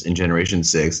Forms in Generation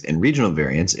 6 and regional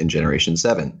variants in Generation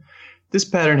 7. This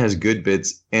pattern has good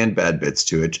bits and bad bits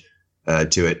to it,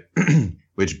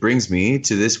 which brings me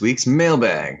to this week's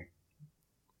mailbag.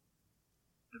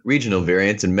 Regional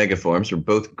variants and Mega Forms were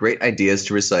both great ideas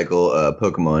to recycle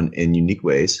Pokemon in unique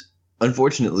ways.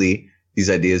 Unfortunately, these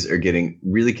ideas are getting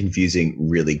really confusing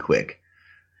really quick.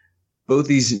 Both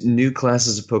these new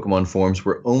classes of Pokemon forms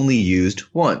were only used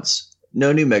once.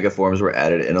 No new Mega Forms were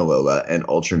added in Alola, and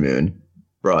Ultra Moon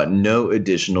brought no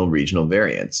additional regional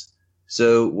variants.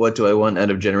 So what do I want out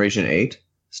of Generation 8?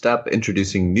 Stop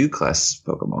introducing new classes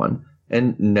of Pokemon,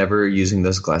 and never using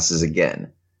those classes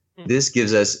again. This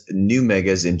gives us new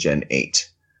Megas in Gen 8.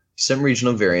 Some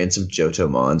regional variants of Johto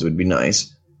Mons would be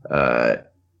nice.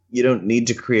 You don't need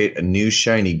to create a new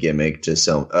shiny gimmick to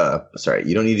sell.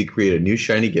 You don't need to create a new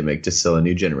shiny gimmick to sell a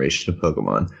new generation of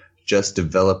Pokemon. Just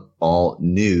develop all the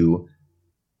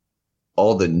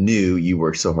new you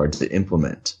work so hard to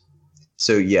implement.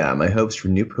 So yeah, my hopes for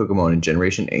new Pokemon in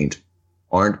Generation 8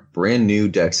 aren't brand new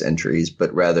Dex entries,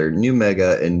 but rather new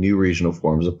Mega and new regional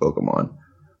forms of Pokemon.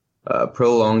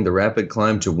 Prolong the rapid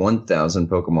climb to 1,000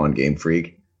 Pokemon, Game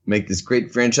Freak. Make this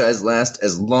great franchise last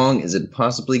as long as it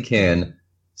possibly can.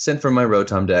 Sent from my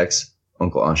Rotom Dex,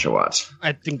 Uncle Oshawott.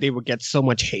 I think they would get so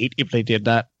much hate if they did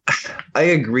that. I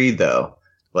agree, though.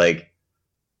 Like,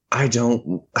 I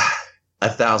don't.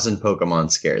 1,000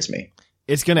 Pokemon scares me.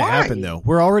 It's going to happen, though.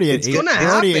 We're already at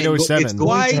 807. It's going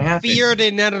Why to happen. fear the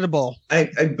inevitable?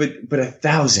 But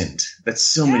 1,000. That's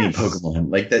so many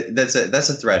Pokemon. Like that's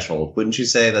a threshold. Wouldn't you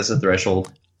say that's a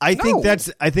threshold? I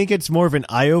think it's more of an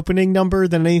eye-opening number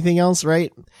than anything else,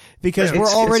 right? Because we're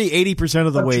already 80%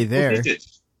 of the way there.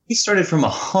 He started from a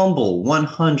humble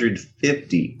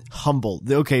 150. Humble.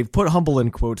 Okay, put humble in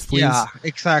quotes, please. Yeah,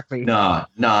 exactly. No.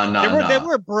 They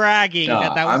were bragging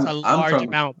that was a large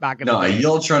amount back in the day.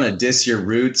 You're trying to diss your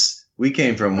roots. We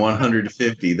came from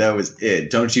 150. That was it.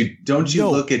 Don't you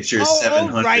look at your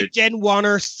 700. Oh, right, Gen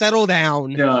 1er, settle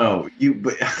down. No,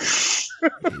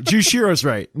 Jushiro's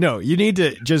right. No, you need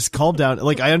to just calm down.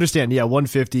 Like, I understand,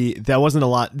 150, that wasn't a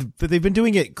lot, but they've been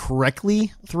doing it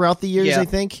correctly throughout the years, I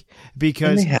think,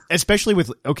 because, especially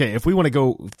with, if we want to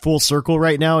go full circle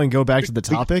right now and go back to the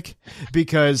topic,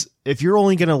 because if you're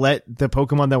only going to let the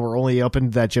Pokemon that were only up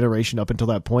in that generation up until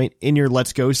that point in your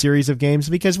Let's Go series of games,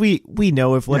 because we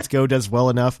know if Let's Go does well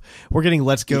enough, we're getting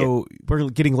Let's Go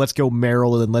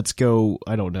Marill and Let's Go,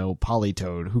 I don't know,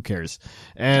 Politoed, who cares?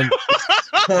 And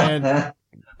I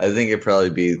think it'd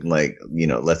probably be like,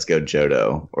 Let's Go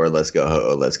Johto, or Let's Go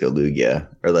Ho-Oh, Let's Go Lugia,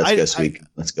 or Let's Go Sweet,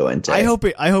 Let's Go Entei. I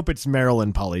hope it's Marill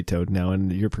and Politoed now,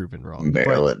 and you're proven wrong.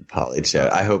 Marill and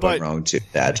Politoed. I hope I'm wrong too.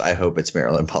 I hope it's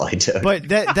Marill and Politoed. But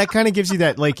that kind of gives you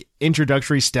that like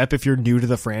introductory step if you're new to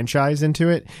the franchise into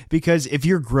it, because if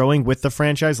you're growing with the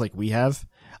franchise like we have,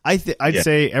 I'd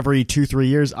say every 2-3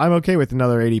 years I'm okay with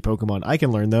another 80 Pokemon. I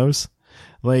can learn those.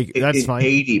 Like, that's fine.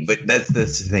 80, but that's the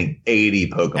thing. 80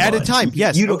 Pokemon at a time.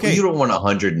 Yes. You don't want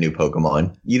 100 new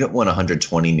Pokemon. You don't want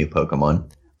 120 new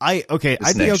Pokemon. I'd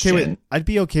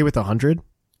be okay with 100.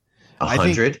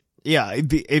 100? Yeah. I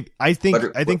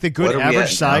think the good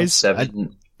average size.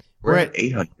 We're at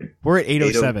 800. We're at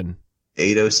 807.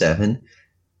 807.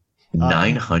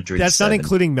 900. That's not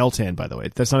including Meltan, by the way.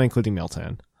 That's not including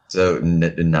Meltan. So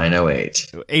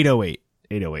 908. 808.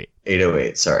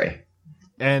 808. Sorry.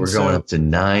 And we're going up to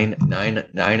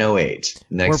 908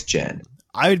 next gen.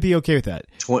 I would be okay with that.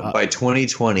 By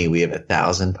 2020, we have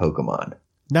 1,000 Pokemon.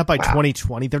 Not by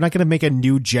 2020. They're not going to make a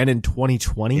new gen in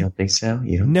 2020. You don't think so?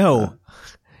 No.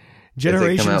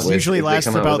 Generations usually last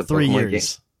about 3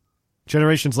 years.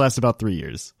 Generations last about 3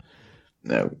 years.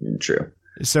 No, true.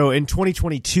 So in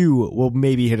 2022, we'll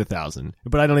maybe hit 1,000.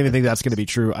 But I don't even think that's going to be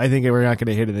true. I think we're not going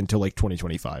to hit it until like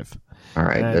 2025. All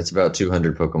right. That's about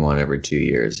 200 Pokemon every 2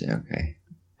 years. Yeah, okay.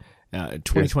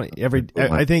 2020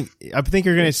 I think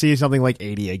you're going to see something like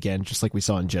 80 again, just like we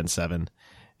saw in Gen 7,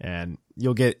 and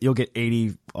you'll get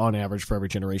 80 on average for every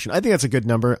generation. I think that's a good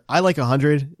number. I like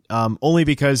 100, only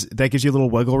because that gives you a little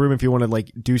wiggle room if you want to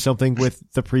like do something with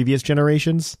the previous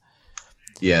generations.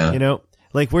 Yeah,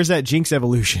 like where's that Jinx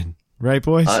evolution, right,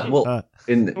 boys? Where's that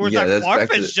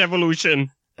Farfetch'd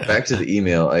evolution? Back to the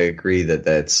email. I agree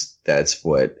that's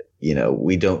what.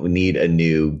 We don't need a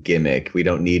new gimmick. We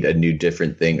don't need a new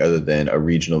different thing other than a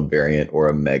regional variant or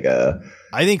a mega.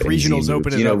 I think regionals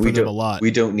open it up for them a lot. We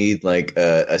don't need like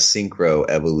a synchro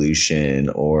evolution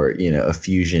or, a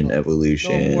fusion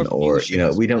evolution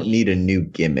we don't need a new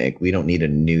gimmick. We don't need a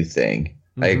new thing.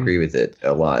 Mm-hmm. I agree with it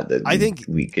a lot. I think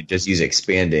we could just use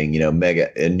expanding,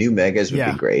 new megas would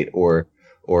be great or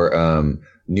the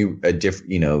new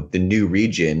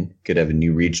region could have a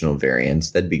new regional variants.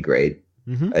 That'd be great.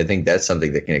 Mm-hmm. I think that's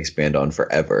something that can expand on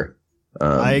forever.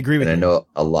 I agree with you. And I know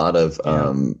a lot of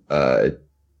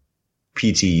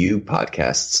PTU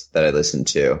podcasts that I listen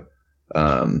to.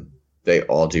 They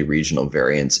all do regional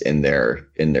variants in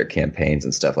their campaigns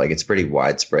and stuff. Like it's a pretty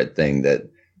widespread thing that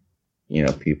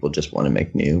people just want to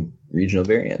make new regional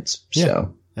variants. Yeah,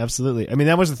 so absolutely. I mean,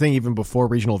 that was the thing even before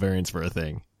regional variants were a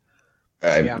thing.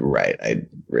 Right. I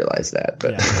realized that,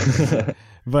 but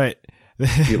but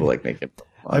people like making.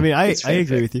 I mean, I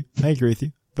agree with you.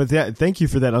 But thank you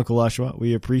for that, Uncle Oshawott.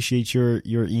 We appreciate your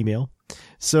email.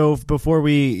 So before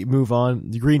we move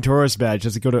on, the Green Taurus badge,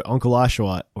 does it go to Uncle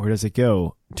Oshawott or does it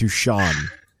go to Sean,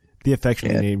 the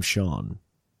affectionately named Sean?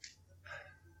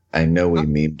 I know we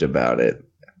memed about it,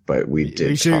 but we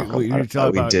did talk a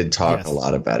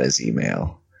lot about his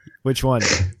email. Which one?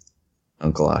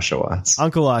 Uncle Oshawott's.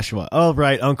 Uncle Oshawott. All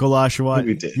right, Uncle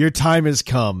Oshawott, your time has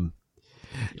come.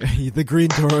 The Green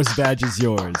Taurus badge is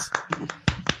yours.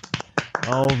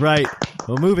 All right.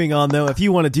 Well, moving on, though, if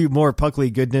you want to do more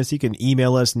Puckley goodness, you can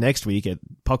email us next week at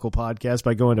Puckle Podcast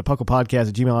by going to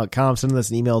pucklepodcast@gmail.com. Send us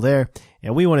an email there.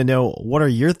 And we want to know, what are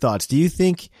your thoughts? Do you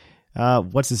think,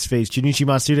 what's his face, Junichi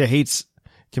Matsuda hates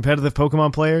competitive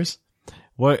Pokemon players?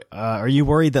 What are you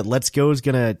worried that Let's Go is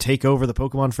going to take over the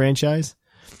Pokemon franchise?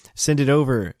 Send it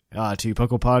over to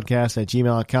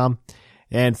pucklepodcast@gmail.com.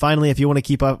 And finally, if you want to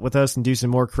keep up with us and do some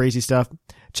more crazy stuff,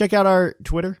 check out our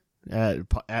Twitter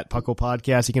at Puckle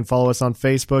Podcast. You can follow us on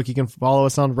Facebook. You can follow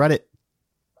us on Reddit.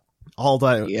 All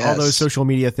those social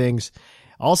media things.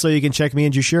 Also, you can check me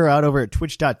and Jushiro out over at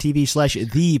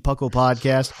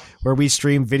twitch.tv/thepucklepodcast, where we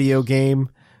stream video game.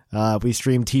 We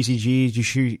stream TCG.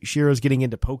 Jushiro's getting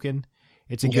into Pokken.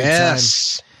 It's a good time.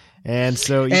 And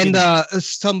so,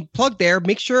 some plug there.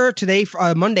 Make sure today,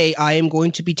 Monday, I am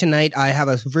going to be tonight. I have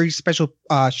a very special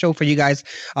show for you guys,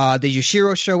 the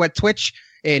Jushiro Show at Twitch,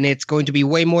 and it's going to be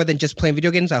way more than just playing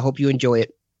video games. I hope you enjoy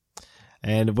it.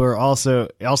 And we're also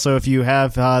if you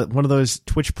have one of those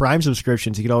Twitch Prime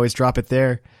subscriptions, you can always drop it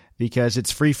there because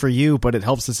it's free for you, but it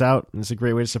helps us out, and it's a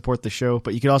great way to support the show.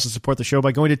 But you can also support the show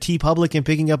by going to TeePublic and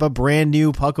picking up a brand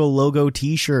new Puckle logo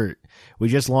T-shirt. We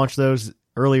just launched those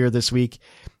earlier this week.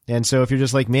 And so if you're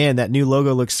just like, man, that new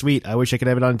logo looks sweet, I wish I could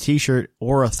have it on a T-shirt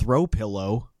or a throw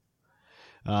pillow,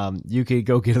 you could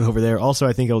go get it over there. Also,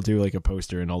 I think I'll do like a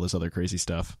poster and all this other crazy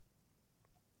stuff.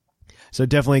 So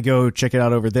definitely go check it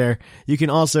out over there. You can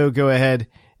also go ahead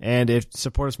and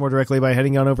support us more directly by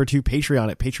heading on over to Patreon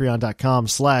at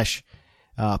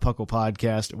patreon.com/Puckle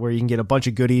Podcast, where you can get a bunch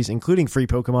of goodies, including free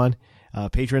Pokemon.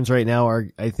 Patrons right now are,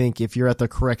 I think, if you're at the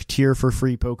correct tier for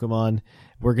free Pokemon,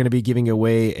 we're going to be giving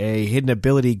away a hidden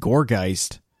ability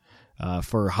Gourgeist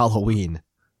for Halloween.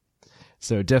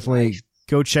 So definitely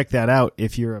go check that out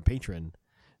if you're a patron.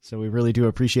 So we really do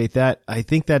appreciate that. I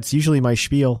think that's usually my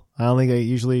spiel. I don't think I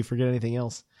usually forget anything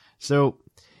else. So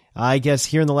I guess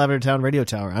here in the Lavender Town Radio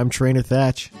Tower, I'm Trainer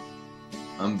Thatch.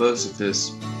 I'm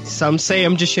Bocephus. Some say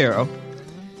I'm Jushiro.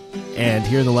 And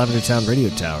here in the Lavender Town Radio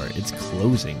Tower, it's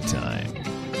closing time.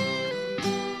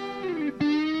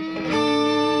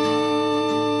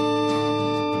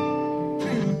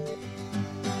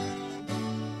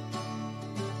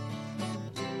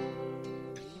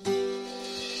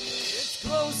 It's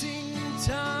closing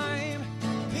time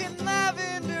in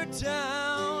Lavender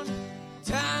Town.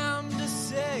 Time to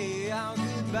say our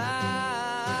goodbyes.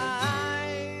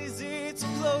 It's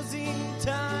closing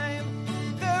time.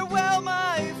 Farewell,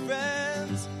 my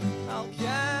friends. I'll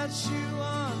catch you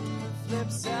on the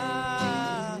flip side.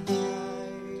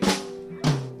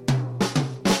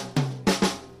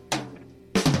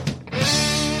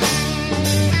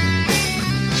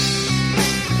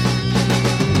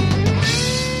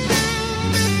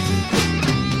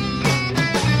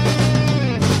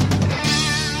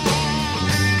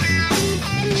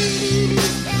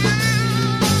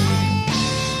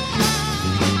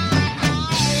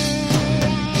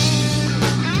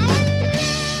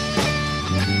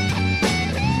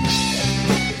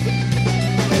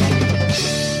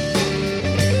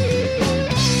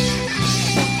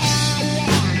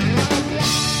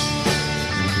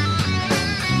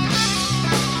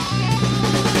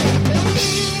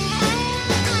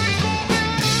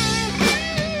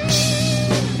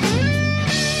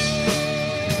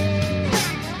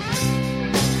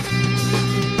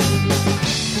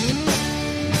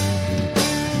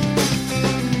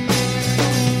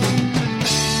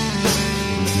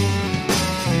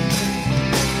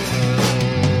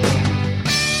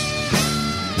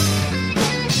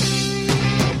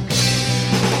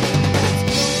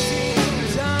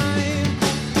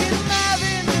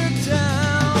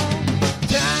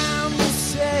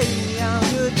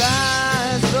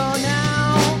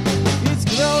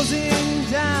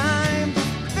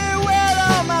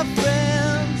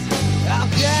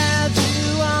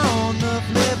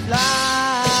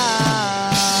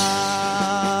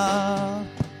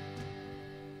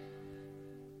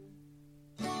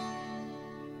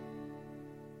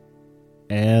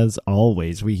 As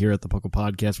always, we here at the Puckle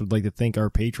Podcast would like to thank our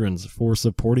patrons for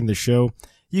supporting the show.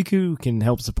 You can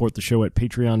help support the show at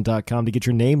patreon.com to get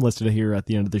your name listed here at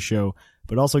the end of the show,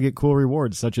 but also get cool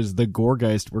rewards such as the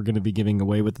Gourgeist we're going to be giving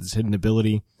away with its hidden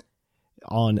ability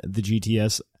on the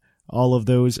GTS. All of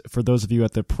those, for those of you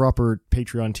at the proper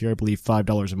Patreon tier, I believe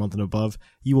 $5 a month and above,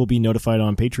 you will be notified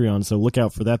on Patreon, so look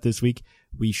out for that this week.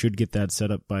 We should get that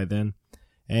set up by then.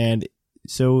 And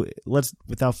so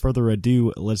without further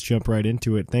ado, let's jump right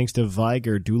into it. Thanks to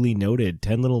Viger, duly noted,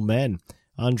 10 Little Men,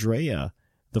 Andrea,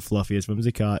 The Fluffiest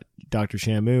Whimsicott, Dr.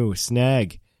 Shamu,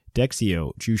 Snag,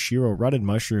 Dexio, Jushiro, Rotted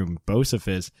Mushroom,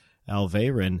 Bocephus,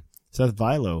 Alvarin, Seth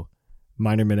Vilo,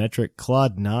 Minor Minetric,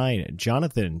 Claude 9,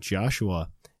 Jonathan,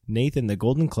 Joshua, Nathan, The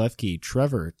Golden Klefkey,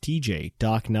 Trevor, TJ,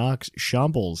 Doc Knox,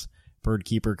 Shambles,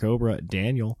 Birdkeeper Cobra,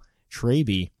 Daniel,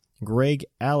 Traby, Greg,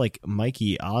 Alec,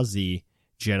 Mikey, Ozzy,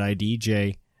 Jedi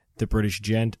DJ, The British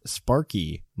Gent,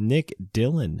 Sparky, Nick,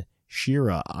 Dylan,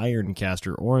 Shira,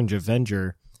 Ironcaster, Orange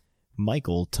Avenger,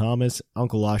 Michael, Thomas,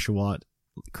 Uncle Oshawott,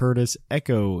 Curtis,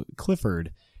 Echo,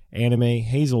 Clifford, Anime,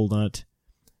 Hazelnut,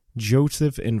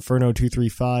 Joseph,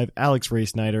 Inferno235, Alex Ray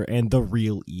Snyder, and The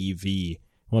Real EV.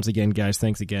 Once again, guys,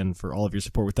 thanks again for all of your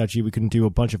support. Without you, we couldn't do a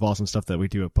bunch of awesome stuff that we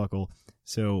do at Puckle.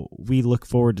 So we look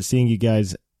forward to seeing you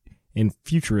guys in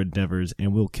future endeavors,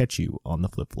 and we'll catch you on the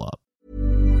flip-flop.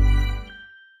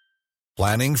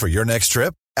 Planning for your next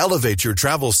trip? Elevate your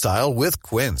travel style with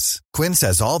Quince. Quince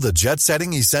has all the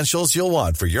jet-setting essentials you'll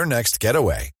want for your next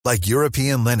getaway, like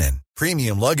European linen,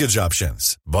 premium luggage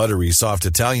options, buttery soft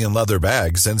Italian leather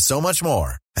bags, and so much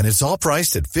more. And it's all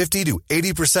priced at 50 to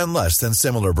 80% less than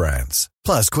similar brands.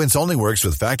 Plus, Quince only works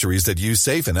with factories that use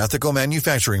safe and ethical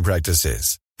manufacturing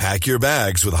practices. Pack your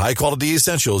bags with high-quality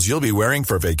essentials you'll be wearing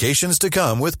for vacations to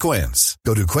come with Quince.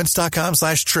 Go to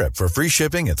quince.com/trip for free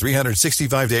shipping and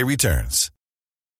 365-day returns.